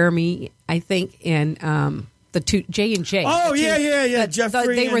was Jeremy, I think, and the two J&J. Oh yeah.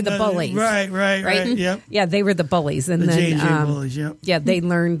 Jeffrey, they were the bullies, right. Yep. Yeah, they were the bullies, and the then J&J bullies. Yep. Yeah, they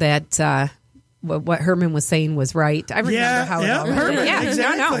learned that. What Herman was saying was right. I remember how it all went. Herman,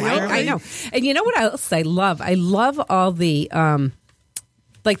 exactly. I know. And you know what else I love? I love all the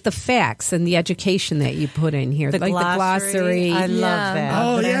like the facts and the education that you put in here, like the glossary. I love that.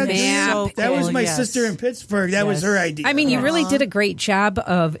 Oh, that yeah. So that cool. was my sister in Pittsburgh. That was her idea. I mean, you really did a great job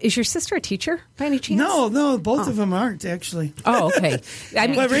of... Is your sister a teacher by any chance? No, both of them aren't, actually. Oh, okay. I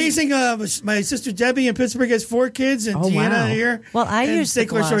mean, but raising my sister Debbie in Pittsburgh has 4 kids, and Deanna here. Well, I used the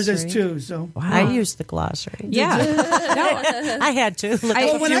glossary. Shores has 2, so... Wow. I used the glossary. Yeah. I had to. Look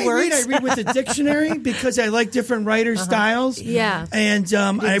up when I read with the dictionary because I like different writer styles. Yeah. And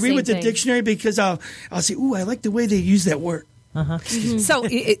I read with the dictionary because I'll say, ooh, I like the way they use that word. So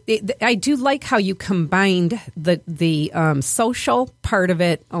I do like how you combined the social part of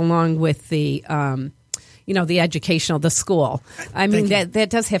it along with the the educational, the school. I mean, that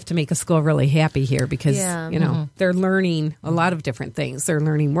does have to make a school really happy here because, they're learning a lot of different things. They're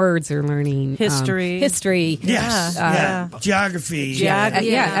learning words. They're learning history. Yes. Geography.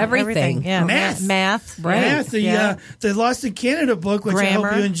 Everything. Yeah. Math. Right. Math. The Lost in Canada book, which Grammar.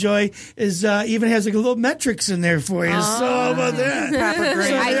 I hope you enjoy, is even has like a little metrics in there for you. So how about that? Proper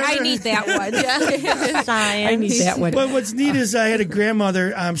grade. I need that one. Science. I need that one. But what's neat is I had a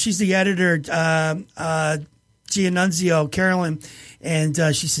grandmother. She's the editor, Giannunzio, Carolyn, and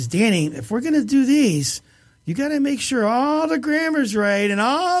she says, Danny, if we're going to do these, you got to make sure all the grammar's right and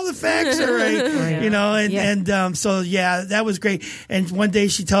all the facts are right, so that was great. And one day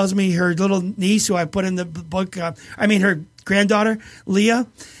she tells me her little niece, who I put in the book, her granddaughter, Leah,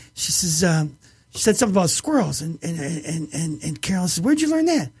 she says, she said something about squirrels, and Carolyn says, "Where'd you learn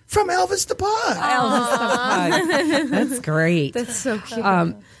that?" From Elvis the Pug. Elvis the Pug. That's great. That's so cute.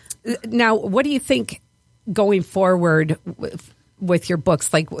 Now, what do you think going forward with your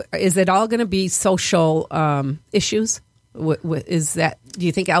books? Like, is it all going to be social issues? Is that? Do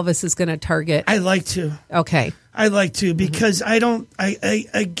you think Elvis is going to target? I like to. Okay. I like to because I don't.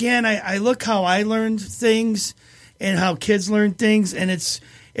 I look how I learned things and how kids learn things, and it's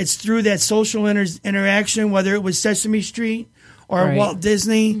through that social interaction, whether it was Sesame Street or Walt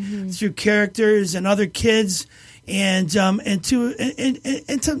Disney, through characters and other kids, and to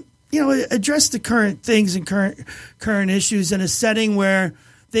address the current things and current issues in a setting where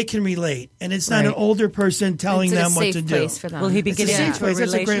they can relate, and it's not an older person telling them what to do. Place for them. Will he be getting into a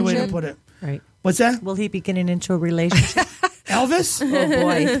relationship? That's a great way to put it. Right. What's that? Will he be getting into a relationship? Elvis? Oh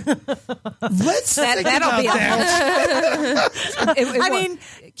boy. Let's think that'll about be that.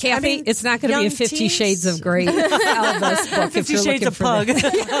 Kathy, it's not going to be a 50 Shades of Grey Elvis book. 50 Shades of Pug.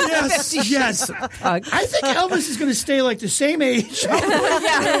 Yes. Pug. I think Elvis is going to stay like the same age. Well,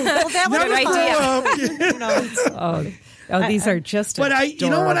 that would Good idea. These are just But adorable. you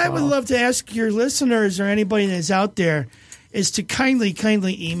know what I would love to ask your listeners or anybody that's out there is to kindly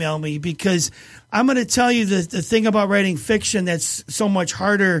email me, because I'm going to tell you the thing about writing fiction that's so much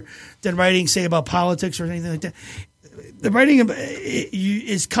harder than writing, say, about politics or anything like that. The writing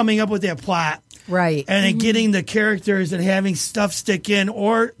is coming up with that plot. Right. And then getting the characters and having stuff stick in,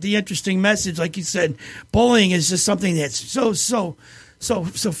 or the interesting message. Like you said, bullying is just something that's so front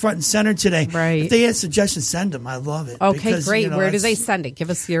and center today. Right. If they had suggestions, send them. I love it. Okay, because, great. Where do they send it? Give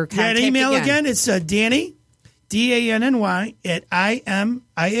us your contact an email again. It's Danny, DANNY, at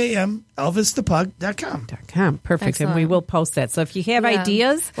elvisthepug.com. Perfect. Excellent. And we will post that. So if you have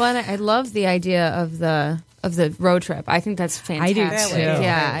ideas. Well, and I love the idea of the road trip. I think that's fantastic. I do too.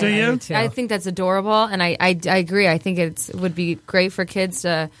 Yeah. Do you? I think that's adorable, and I agree. I think it would be great for kids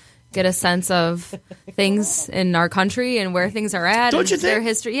to get a sense of things in our country and where things are at. Don't and you think? their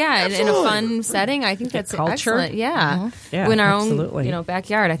history. Yeah, in a fun setting. I think that's culture. excellent. Yeah. Yeah, in our absolutely. own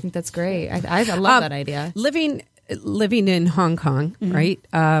backyard. I think that's great. I love that idea. Living in Hong Kong, right?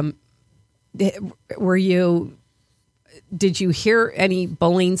 Did you hear any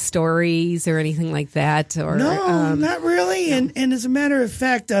bullying stories or anything like that? Or No, not really. And as a matter of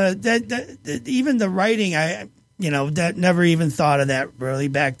fact, that even the writing, that never even thought of that really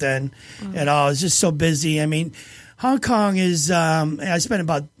back then at all. I was just so busy. I mean, Hong Kong is, I spent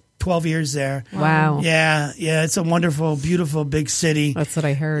about 12 years there. Wow. Yeah. It's a wonderful, beautiful, big city. That's what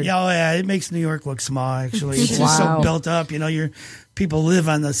I heard. Yeah, it makes New York look small, actually. It's just so Wow. built up. Your people live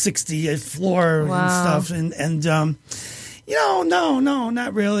on the 60th floor and stuff. And no,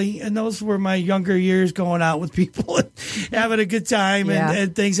 not really. And those were my younger years, going out with people and having a good time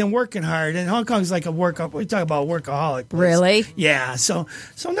and things and working hard. And Hong Kong's like we talk about workaholic place. Really? Yeah. So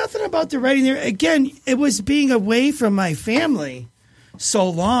nothing about the writing there. Again, it was being away from my family so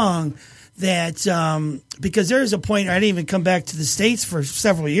long that because there was a point I didn't even come back to the States for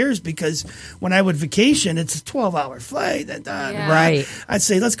several years, because when I would vacation, it's a 12-hour flight. Right. I'd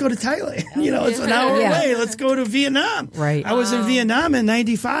say, let's go to Thailand. It's an hour away. Let's go to Vietnam. Right. I was in Vietnam in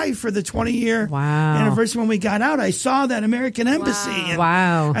 95 for the 20-year anniversary. When we got out, I saw that American embassy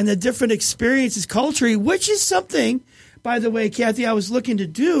and the different experiences culturally, which is something, by the way, Kathy, I was looking to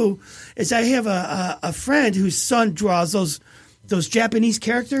do, is I have a friend whose son draws those Japanese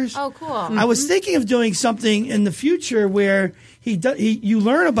characters. Oh, cool. I was thinking of doing something in the future where you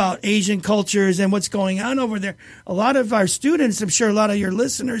learn about Asian cultures and what's going on over there. A lot of our students, I'm sure a lot of your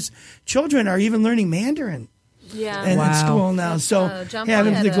listeners, children, are even learning Mandarin. Yeah. In school now. So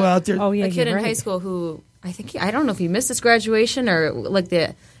having to go out there. Oh, yeah, a kid in high school who I think I don't know if he missed his graduation or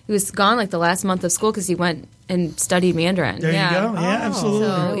he was gone like the last month of school because he went and studied Mandarin. There you go. Yeah, absolutely.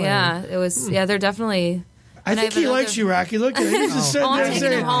 So it was. Yeah, they're definitely. I think he likes you, Rocky. Look at him. He's just sitting there taking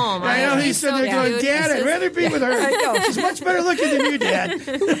saying, him home. I know he's sitting there going, cute. Dad, I'd rather be with her. She's much better looking than you, Dad.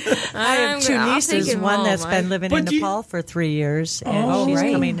 I have two I'll take nieces. him One home. that's been living But in do you- Nepal for 3 years, and she's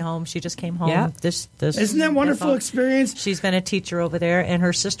right. coming home. She just came home. Yeah. This Isn't that a wonderful fall. experience? She's been a teacher over there, and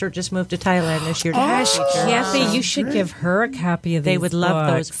her sister just moved to Thailand this year to be a teacher. Kathy, you should give her a copy of these They would love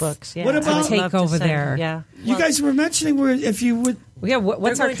books. those books. Yeah. What I about- would Take love to over send there. them, Yeah. You guys were mentioning where if you would, Yeah,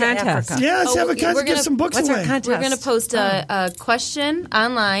 what's They're our going to contest? Africa. yeah, let's have a we're contest, gonna- give some books What's away. our contest? We're going to post a question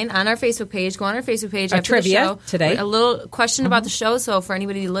online on our Facebook page. Go on our Facebook page. A after trivia the show, today. A little question about the show. So for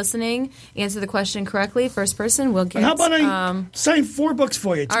anybody listening, answer the question correctly. First person will get. And how about I sign 4 books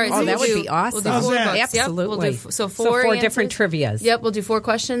for you? all right, Oh, so that we'll would do- be awesome. We'll do How's 4 that? books. Yep, Absolutely. we'll do so 4 different answers. trivias. Yep, we'll do 4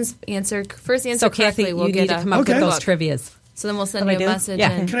 questions. First answer So, Kathy, correctly. We'll you get need to a come up Okay. with those book. trivias. So then we'll send What you do a I do? message.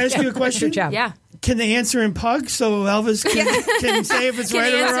 Yeah. and- Can I ask you a question? Good job. Yeah. Can they answer in Pug so Elvis can say if it's Can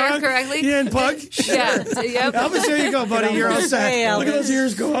right he or answer wrong? correctly? Yeah, in Pug. Yeah. Yep. Elvis, there you go, buddy. You're all set. Hey, Look at Elvis. those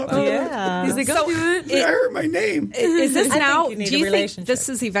ears go up. Yeah. He's like, So- "Go do it." I heard my name. Is this I now? think you need Do a you think relationship. this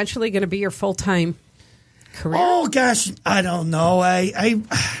is eventually going to be your full time career? Oh gosh, I don't know.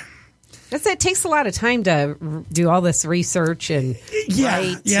 It takes a lot of time to do all this research and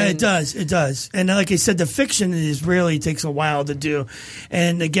write. Yeah, and- it does. It does. And like I said, the fiction is really takes a while to do.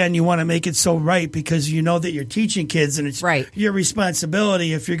 And again, you want to make it so right because you know that you're teaching kids and it's Right. your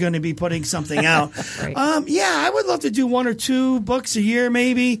responsibility if you're going to be putting something out. Right. Yeah, I would love to do 1 or 2 books a year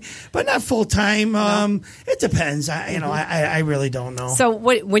maybe, but not full time. It depends. I really don't know. So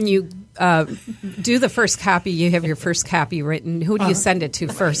when you do the first copy, you have your first copy written. Who do you send it to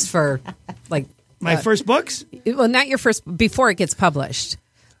first for, like? My first books? Well, not your first before it gets published.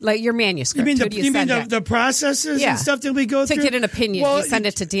 Like your manuscript. You mean Who do you mean send it? the processes Yeah. and stuff that we go To through get an opinion, you send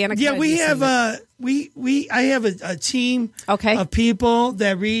it to Danica, Yeah, and we you have send I have a team Okay. of people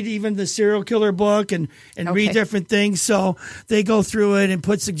that read even the serial killer book and read Okay. different things. So they go through it and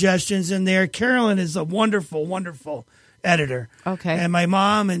put suggestions in there. Carolyn is a wonderful, wonderful editor. Okay. And my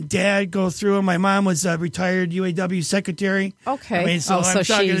mom and dad go through it. My mom was a retired UAW secretary. Okay. I mean, so Oh, I'm so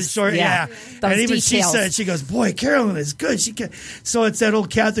talking she's- short. yeah. Yeah. Those And even she details. said, she goes, boy, Carolyn is good. So it's that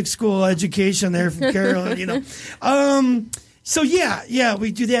old Catholic school education there from Carolyn, So yeah,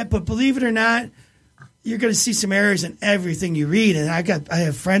 we do that. But believe it or not, you're going to see some errors in everything you read. And I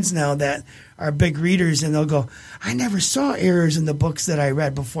have friends now that are big readers, and they'll go, I never saw errors in the books that I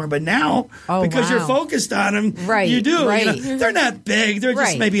read before, but now Oh, because you're wow. focused on them, Right, you do. right. They're not big. They're just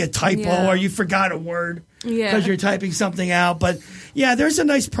Right. maybe a typo Yeah. or you forgot a word Yeah. because you're typing something out. But yeah, there's a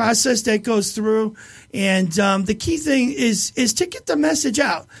nice process that goes through, and the key thing is to get the message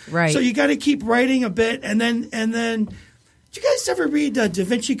out. Right. So you got to keep writing a bit, and then. Did you guys ever read Da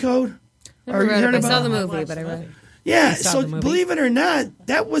Vinci Code? Never read it, heard but I saw about the it? movie, but I read it. Yeah. saw So the movie? believe it or not,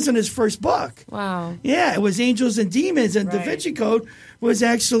 that wasn't his first book. Wow. Yeah, it was Angels and Demons, and Da Vinci Code was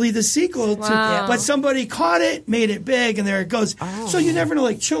actually the sequel to. Wow. But somebody caught it, made it big, and there it goes. So you never know.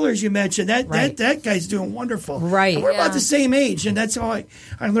 Like Chillers, you mentioned Right. that guy's doing wonderful. Right. And we're Yeah. about the same age, and that's how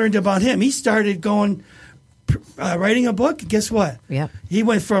I learned about him. He started going writing a book. Guess what? Yep. He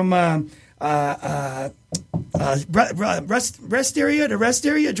went from. Rest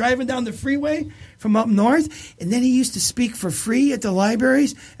area, driving down the freeway from up north, and then he used to speak for free at the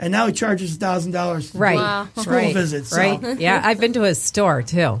libraries, and now he charges $1,000 Right. Wow. school Right. visits. So. Right. Yeah, I've been to his store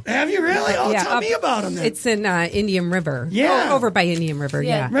too. Have you really? Oh, Yeah, tell up- me about him then. It's in Indian River. Yeah. over by Indian River.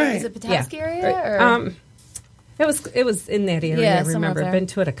 Yeah. Right. Is it Petoskey area? Right. Or? It was in that area. Yeah, I somewhere remember. up I've there. been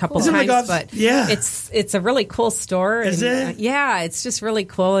to it a couple Is it like times, off- but yeah. it's a really cool store. Is and, it? Yeah, it's just really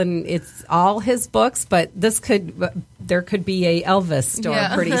cool, and it's all his books. But there could be a Elvis store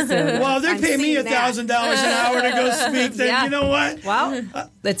Yeah. pretty soon. Well, they're I'm paying me seeing that. $1,000 an hour to go speak. Then Yeah. you know what? Well,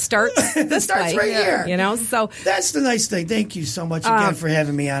 it starts. This starts way, right here. You know, so. That's the nice thing. Thank you so much again for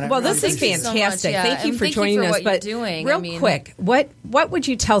having me on it. Well, Really this is appreciate it. so much, fantastic. yeah. Thank you And for thank you joining for us. what you're But doing. real I mean- quick, what would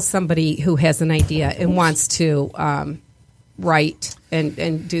you tell somebody who has an idea and wants to write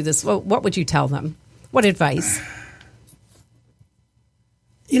and do this? What would you tell them? What advice?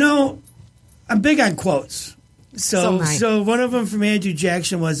 I'm big on quotes. So am I. So one of them from Andrew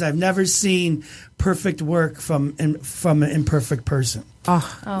Jackson was, "I've never seen perfect work from an imperfect person."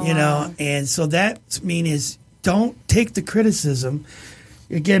 And so that is don't take the criticism.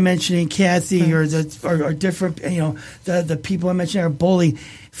 Again, mentioning Kathy or different, the people I mentioned are bully.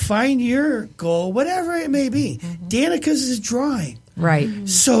 Find your goal, whatever it may be. Danica's is drawing. Right.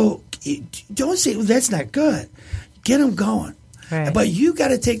 So don't say, well, that's not good. Get them going. Right. But you got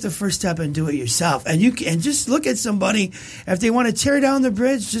to take the first step and do it yourself. And just look at somebody. If they want to tear down the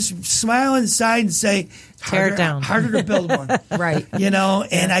bridge, just smile inside and say, Tear it down. Harder to build one. Right. And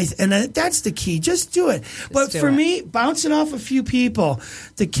that's the key. Just do it. But for me, bouncing off a few people,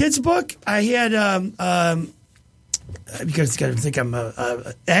 the kids' book, I had, because I think I'm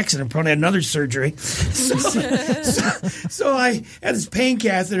a accident prone, I had another surgery. So I had this pain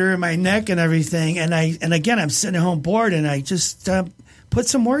catheter in my neck and everything. And again, I'm sitting at home bored, and I just put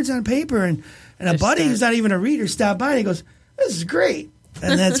some words on paper, and a buddy who's not even a reader stopped by and he goes, "This is great."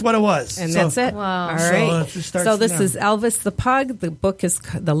 And that's what it was. And that's it. Wow. All right. So this is Elvis the Pug.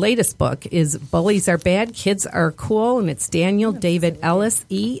 The latest book is Bullies Are Bad, Kids Are Cool, and it's Daniel David Ellis,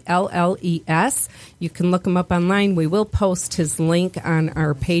 ELLES. You can look him up online. We will post his link on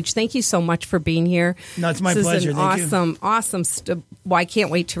our page. Thank you so much for being here. No, it's my this pleasure. Is Thank you. awesome. Well, I can't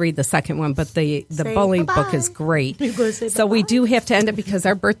wait to read the second one, but the bullying book is great. So we do have to end it because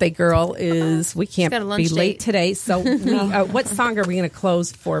our birthday girl we can't got a lunch be late date. today. So what song are we going to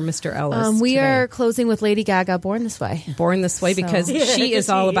close for Mr. Ellis We today? are closing with Lady Gaga, Born This Way. Born This Way, because she is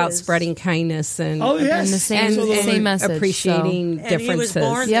all about spreading kindness and Oh, yes. And the same, Absolutely. same message. appreciating And he was differences.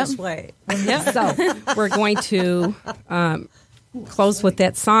 born Yep. this way. So we're going to close with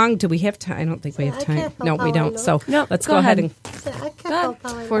that song. Do we have time? I don't think we have time. No, we don't. So let's go ahead and. All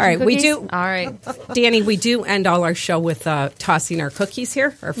right, we do- All right. Danny, we do end all our show with tossing our cookies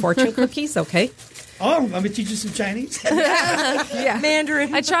here, our fortune cookies. Okay. Oh, I'm going to teach you some Chinese.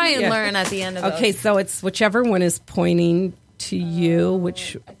 Mandarin. I try and learn at the end of Okay, so it's whichever one is pointing to you,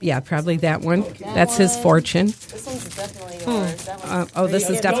 probably that one. That's his fortune. This one's definitely yours. This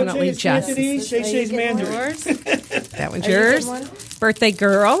is definitely Jess. Shay Shay's Mandarin. That one's yours. Birthday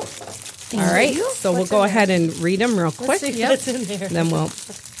girl. All right, so we'll go ahead and read them real quick. What's in there? Then we'll.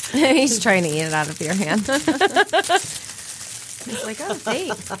 He's trying to eat it out of your hand. He's like, oh,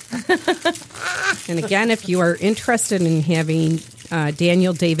 thanks. And again, if you are interested in having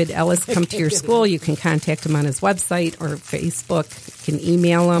Daniel David Ellis come to your school, you can contact him on his website or Facebook. You can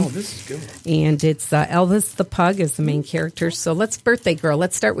email him. Oh, this is good. And it's Elvis the Pug is the main character. So birthday girl.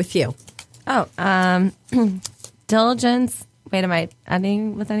 Let's start with you. Oh, Diligence. Wait, am I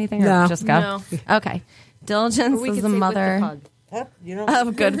ending with anything or No. just go? No. Okay. Diligence We is could the say with mother pug.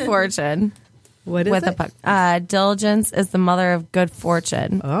 of good fortune. What is With a it? pug. Diligence is the mother of good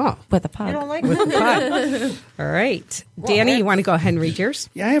fortune. Oh, With a pug. You don't like with the pug. All right. Danny, you want to go ahead and read yours?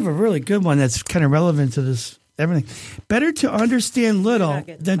 Yeah, I have a really good one that's kind of relevant to this everything. Better to understand little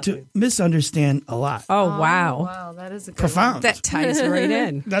than to misunderstand a lot. Oh, wow. Wow, that is a good Profound. That ties right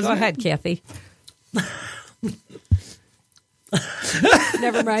in. Doesn't Go it? ahead, Kathy.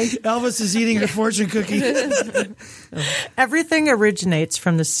 Never mind. Elvis is eating a fortune cookie. Everything originates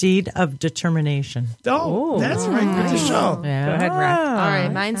from the seed of determination. Oh, that's right. Good to show. Yeah. Go ahead, Rock. All right,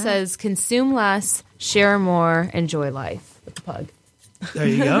 mine says consume less, share more, enjoy life with the pug. There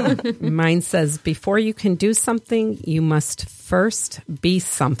you go. Mine says, before you can do something, you must first be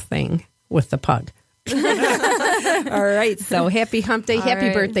something with the pug. All right. So happy hump day. Happy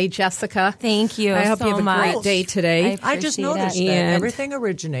right. birthday, Jessica. Thank you I hope so you have a great much. day today. I just Appreciate noticed it. that And- everything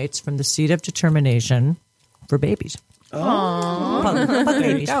originates from the seed of determination for babies. Pug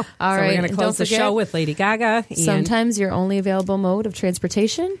babies. All All so right, we're going and to close the don't forget, show with Lady Gaga. And Sometimes your only available mode of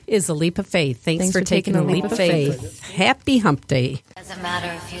transportation. is a leap of faith. Thanks for taking a leap of faith. Happy hump day. Doesn't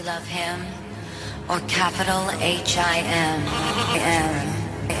matter if you love him or capital H-I-M.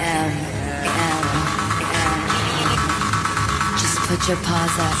 Just put your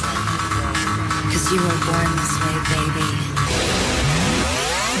paws up, 'cause you were born this way, baby.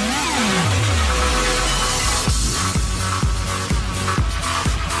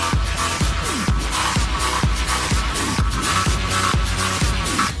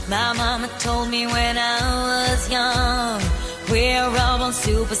 My mama told me when I was young, we're all born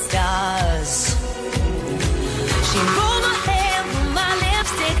superstars. She rolled my hair, put my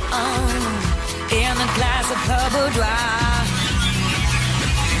lipstick on, in a glass of purple dry.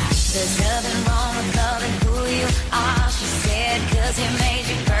 There's nothing wrong with loving who you are, she said, 'cause he made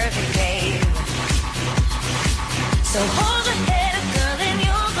you perfect, babe. So hold your head up, girl, and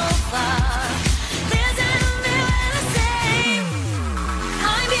you'll go far. Listen to me when I say,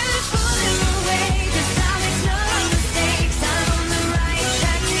 I'm beautiful in the way, 'cause I make no mistakes. I'm on the right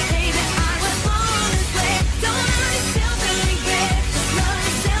track, baby, I was born this way. Don't hurt yourself and regret, just love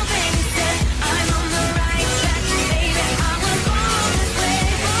yourself and you said, I'm on the right track, baby, I was born this way.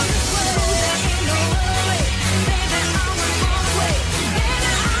 There ain't no other way, baby, I was born this way.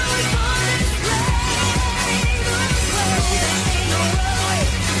 Baby, I was born this way.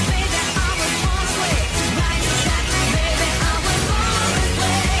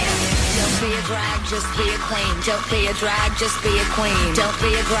 just be a queen. Don't be a drag, just be a queen. Don't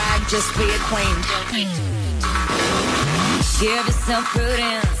be a drag, just be a queen. Give yourself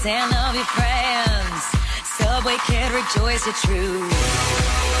prudence and love your friends. Subway kid, rejoice your truth.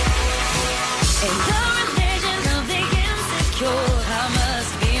 In the religion of the insecure, I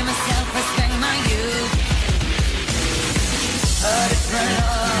must be myself, respect my youth. A different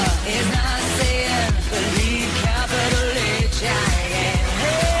law is not sin. Believe capital H I am.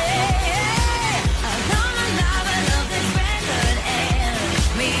 I love my life, I love this record, and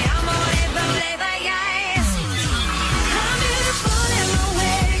me, I'm on it, but yes. I'm beautiful in my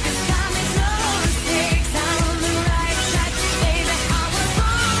way, 'cause I make no mistakes. I'm on the right track, baby. I was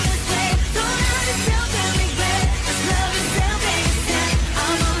born this way. Don't let yourself get regret. Just love yourself, baby.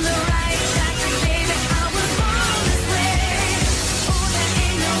 I'm on the right track, baby. I was born this way. Oh, there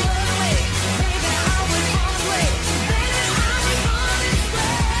ain't no other way, baby. I was born this way, baby. I was born this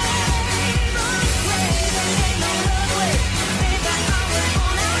way, born this way. There ain't no other way, baby. I was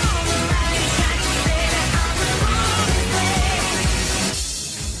born on the right track, baby. I was born this way.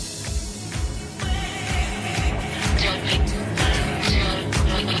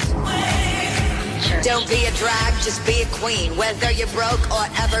 Don't be a drag, just be a queen. Whether you're broke or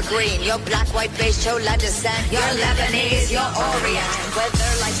evergreen, your black, white, beige, chola descent, your Lebanese, your Orient. Whether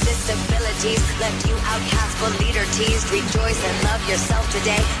life's disabilities left you outcast but leader teased, rejoice and love yourself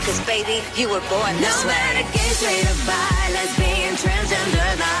today, 'cause baby, you were born this way. No matter gay, straight or bi, lesbian,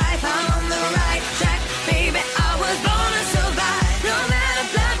 transgender life, I'm on the right track, baby. I was born to survive. No matter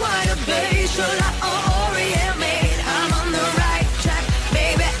black, white, or beige, chola or Orient made, I'm on the right track,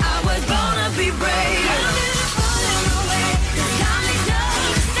 baby. I was born to be brave. I'm beautiful in my way, 'cause I make no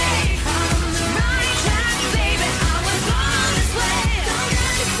mistake. I'm on the right track, baby. I was born this way. Don't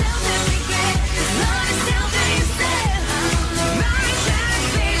let yourself get regret. Just love yourself and you said, I'm on the right track,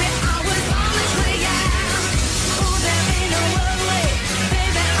 baby. I was born this way, yeah. Oh, there ain't no other way,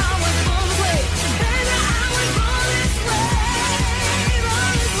 baby. I was born this way, baby. I was born this way,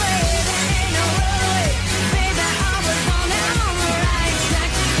 born this way. There ain't no other way, baby. I was born on the right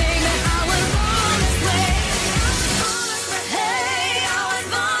track, baby. I was born this way. Hey, I was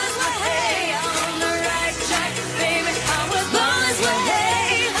born this way. Hey, I'm on the right track, baby. I was born this way.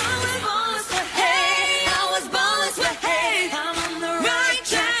 Hey, I was born this way. Hey, I was born this way. Hey, I'm on the right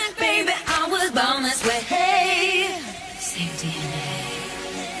track, baby. I was born this way. Hey, same DNA.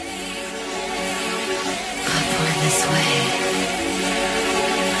 I'm born this way.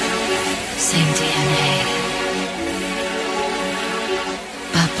 Same DNA.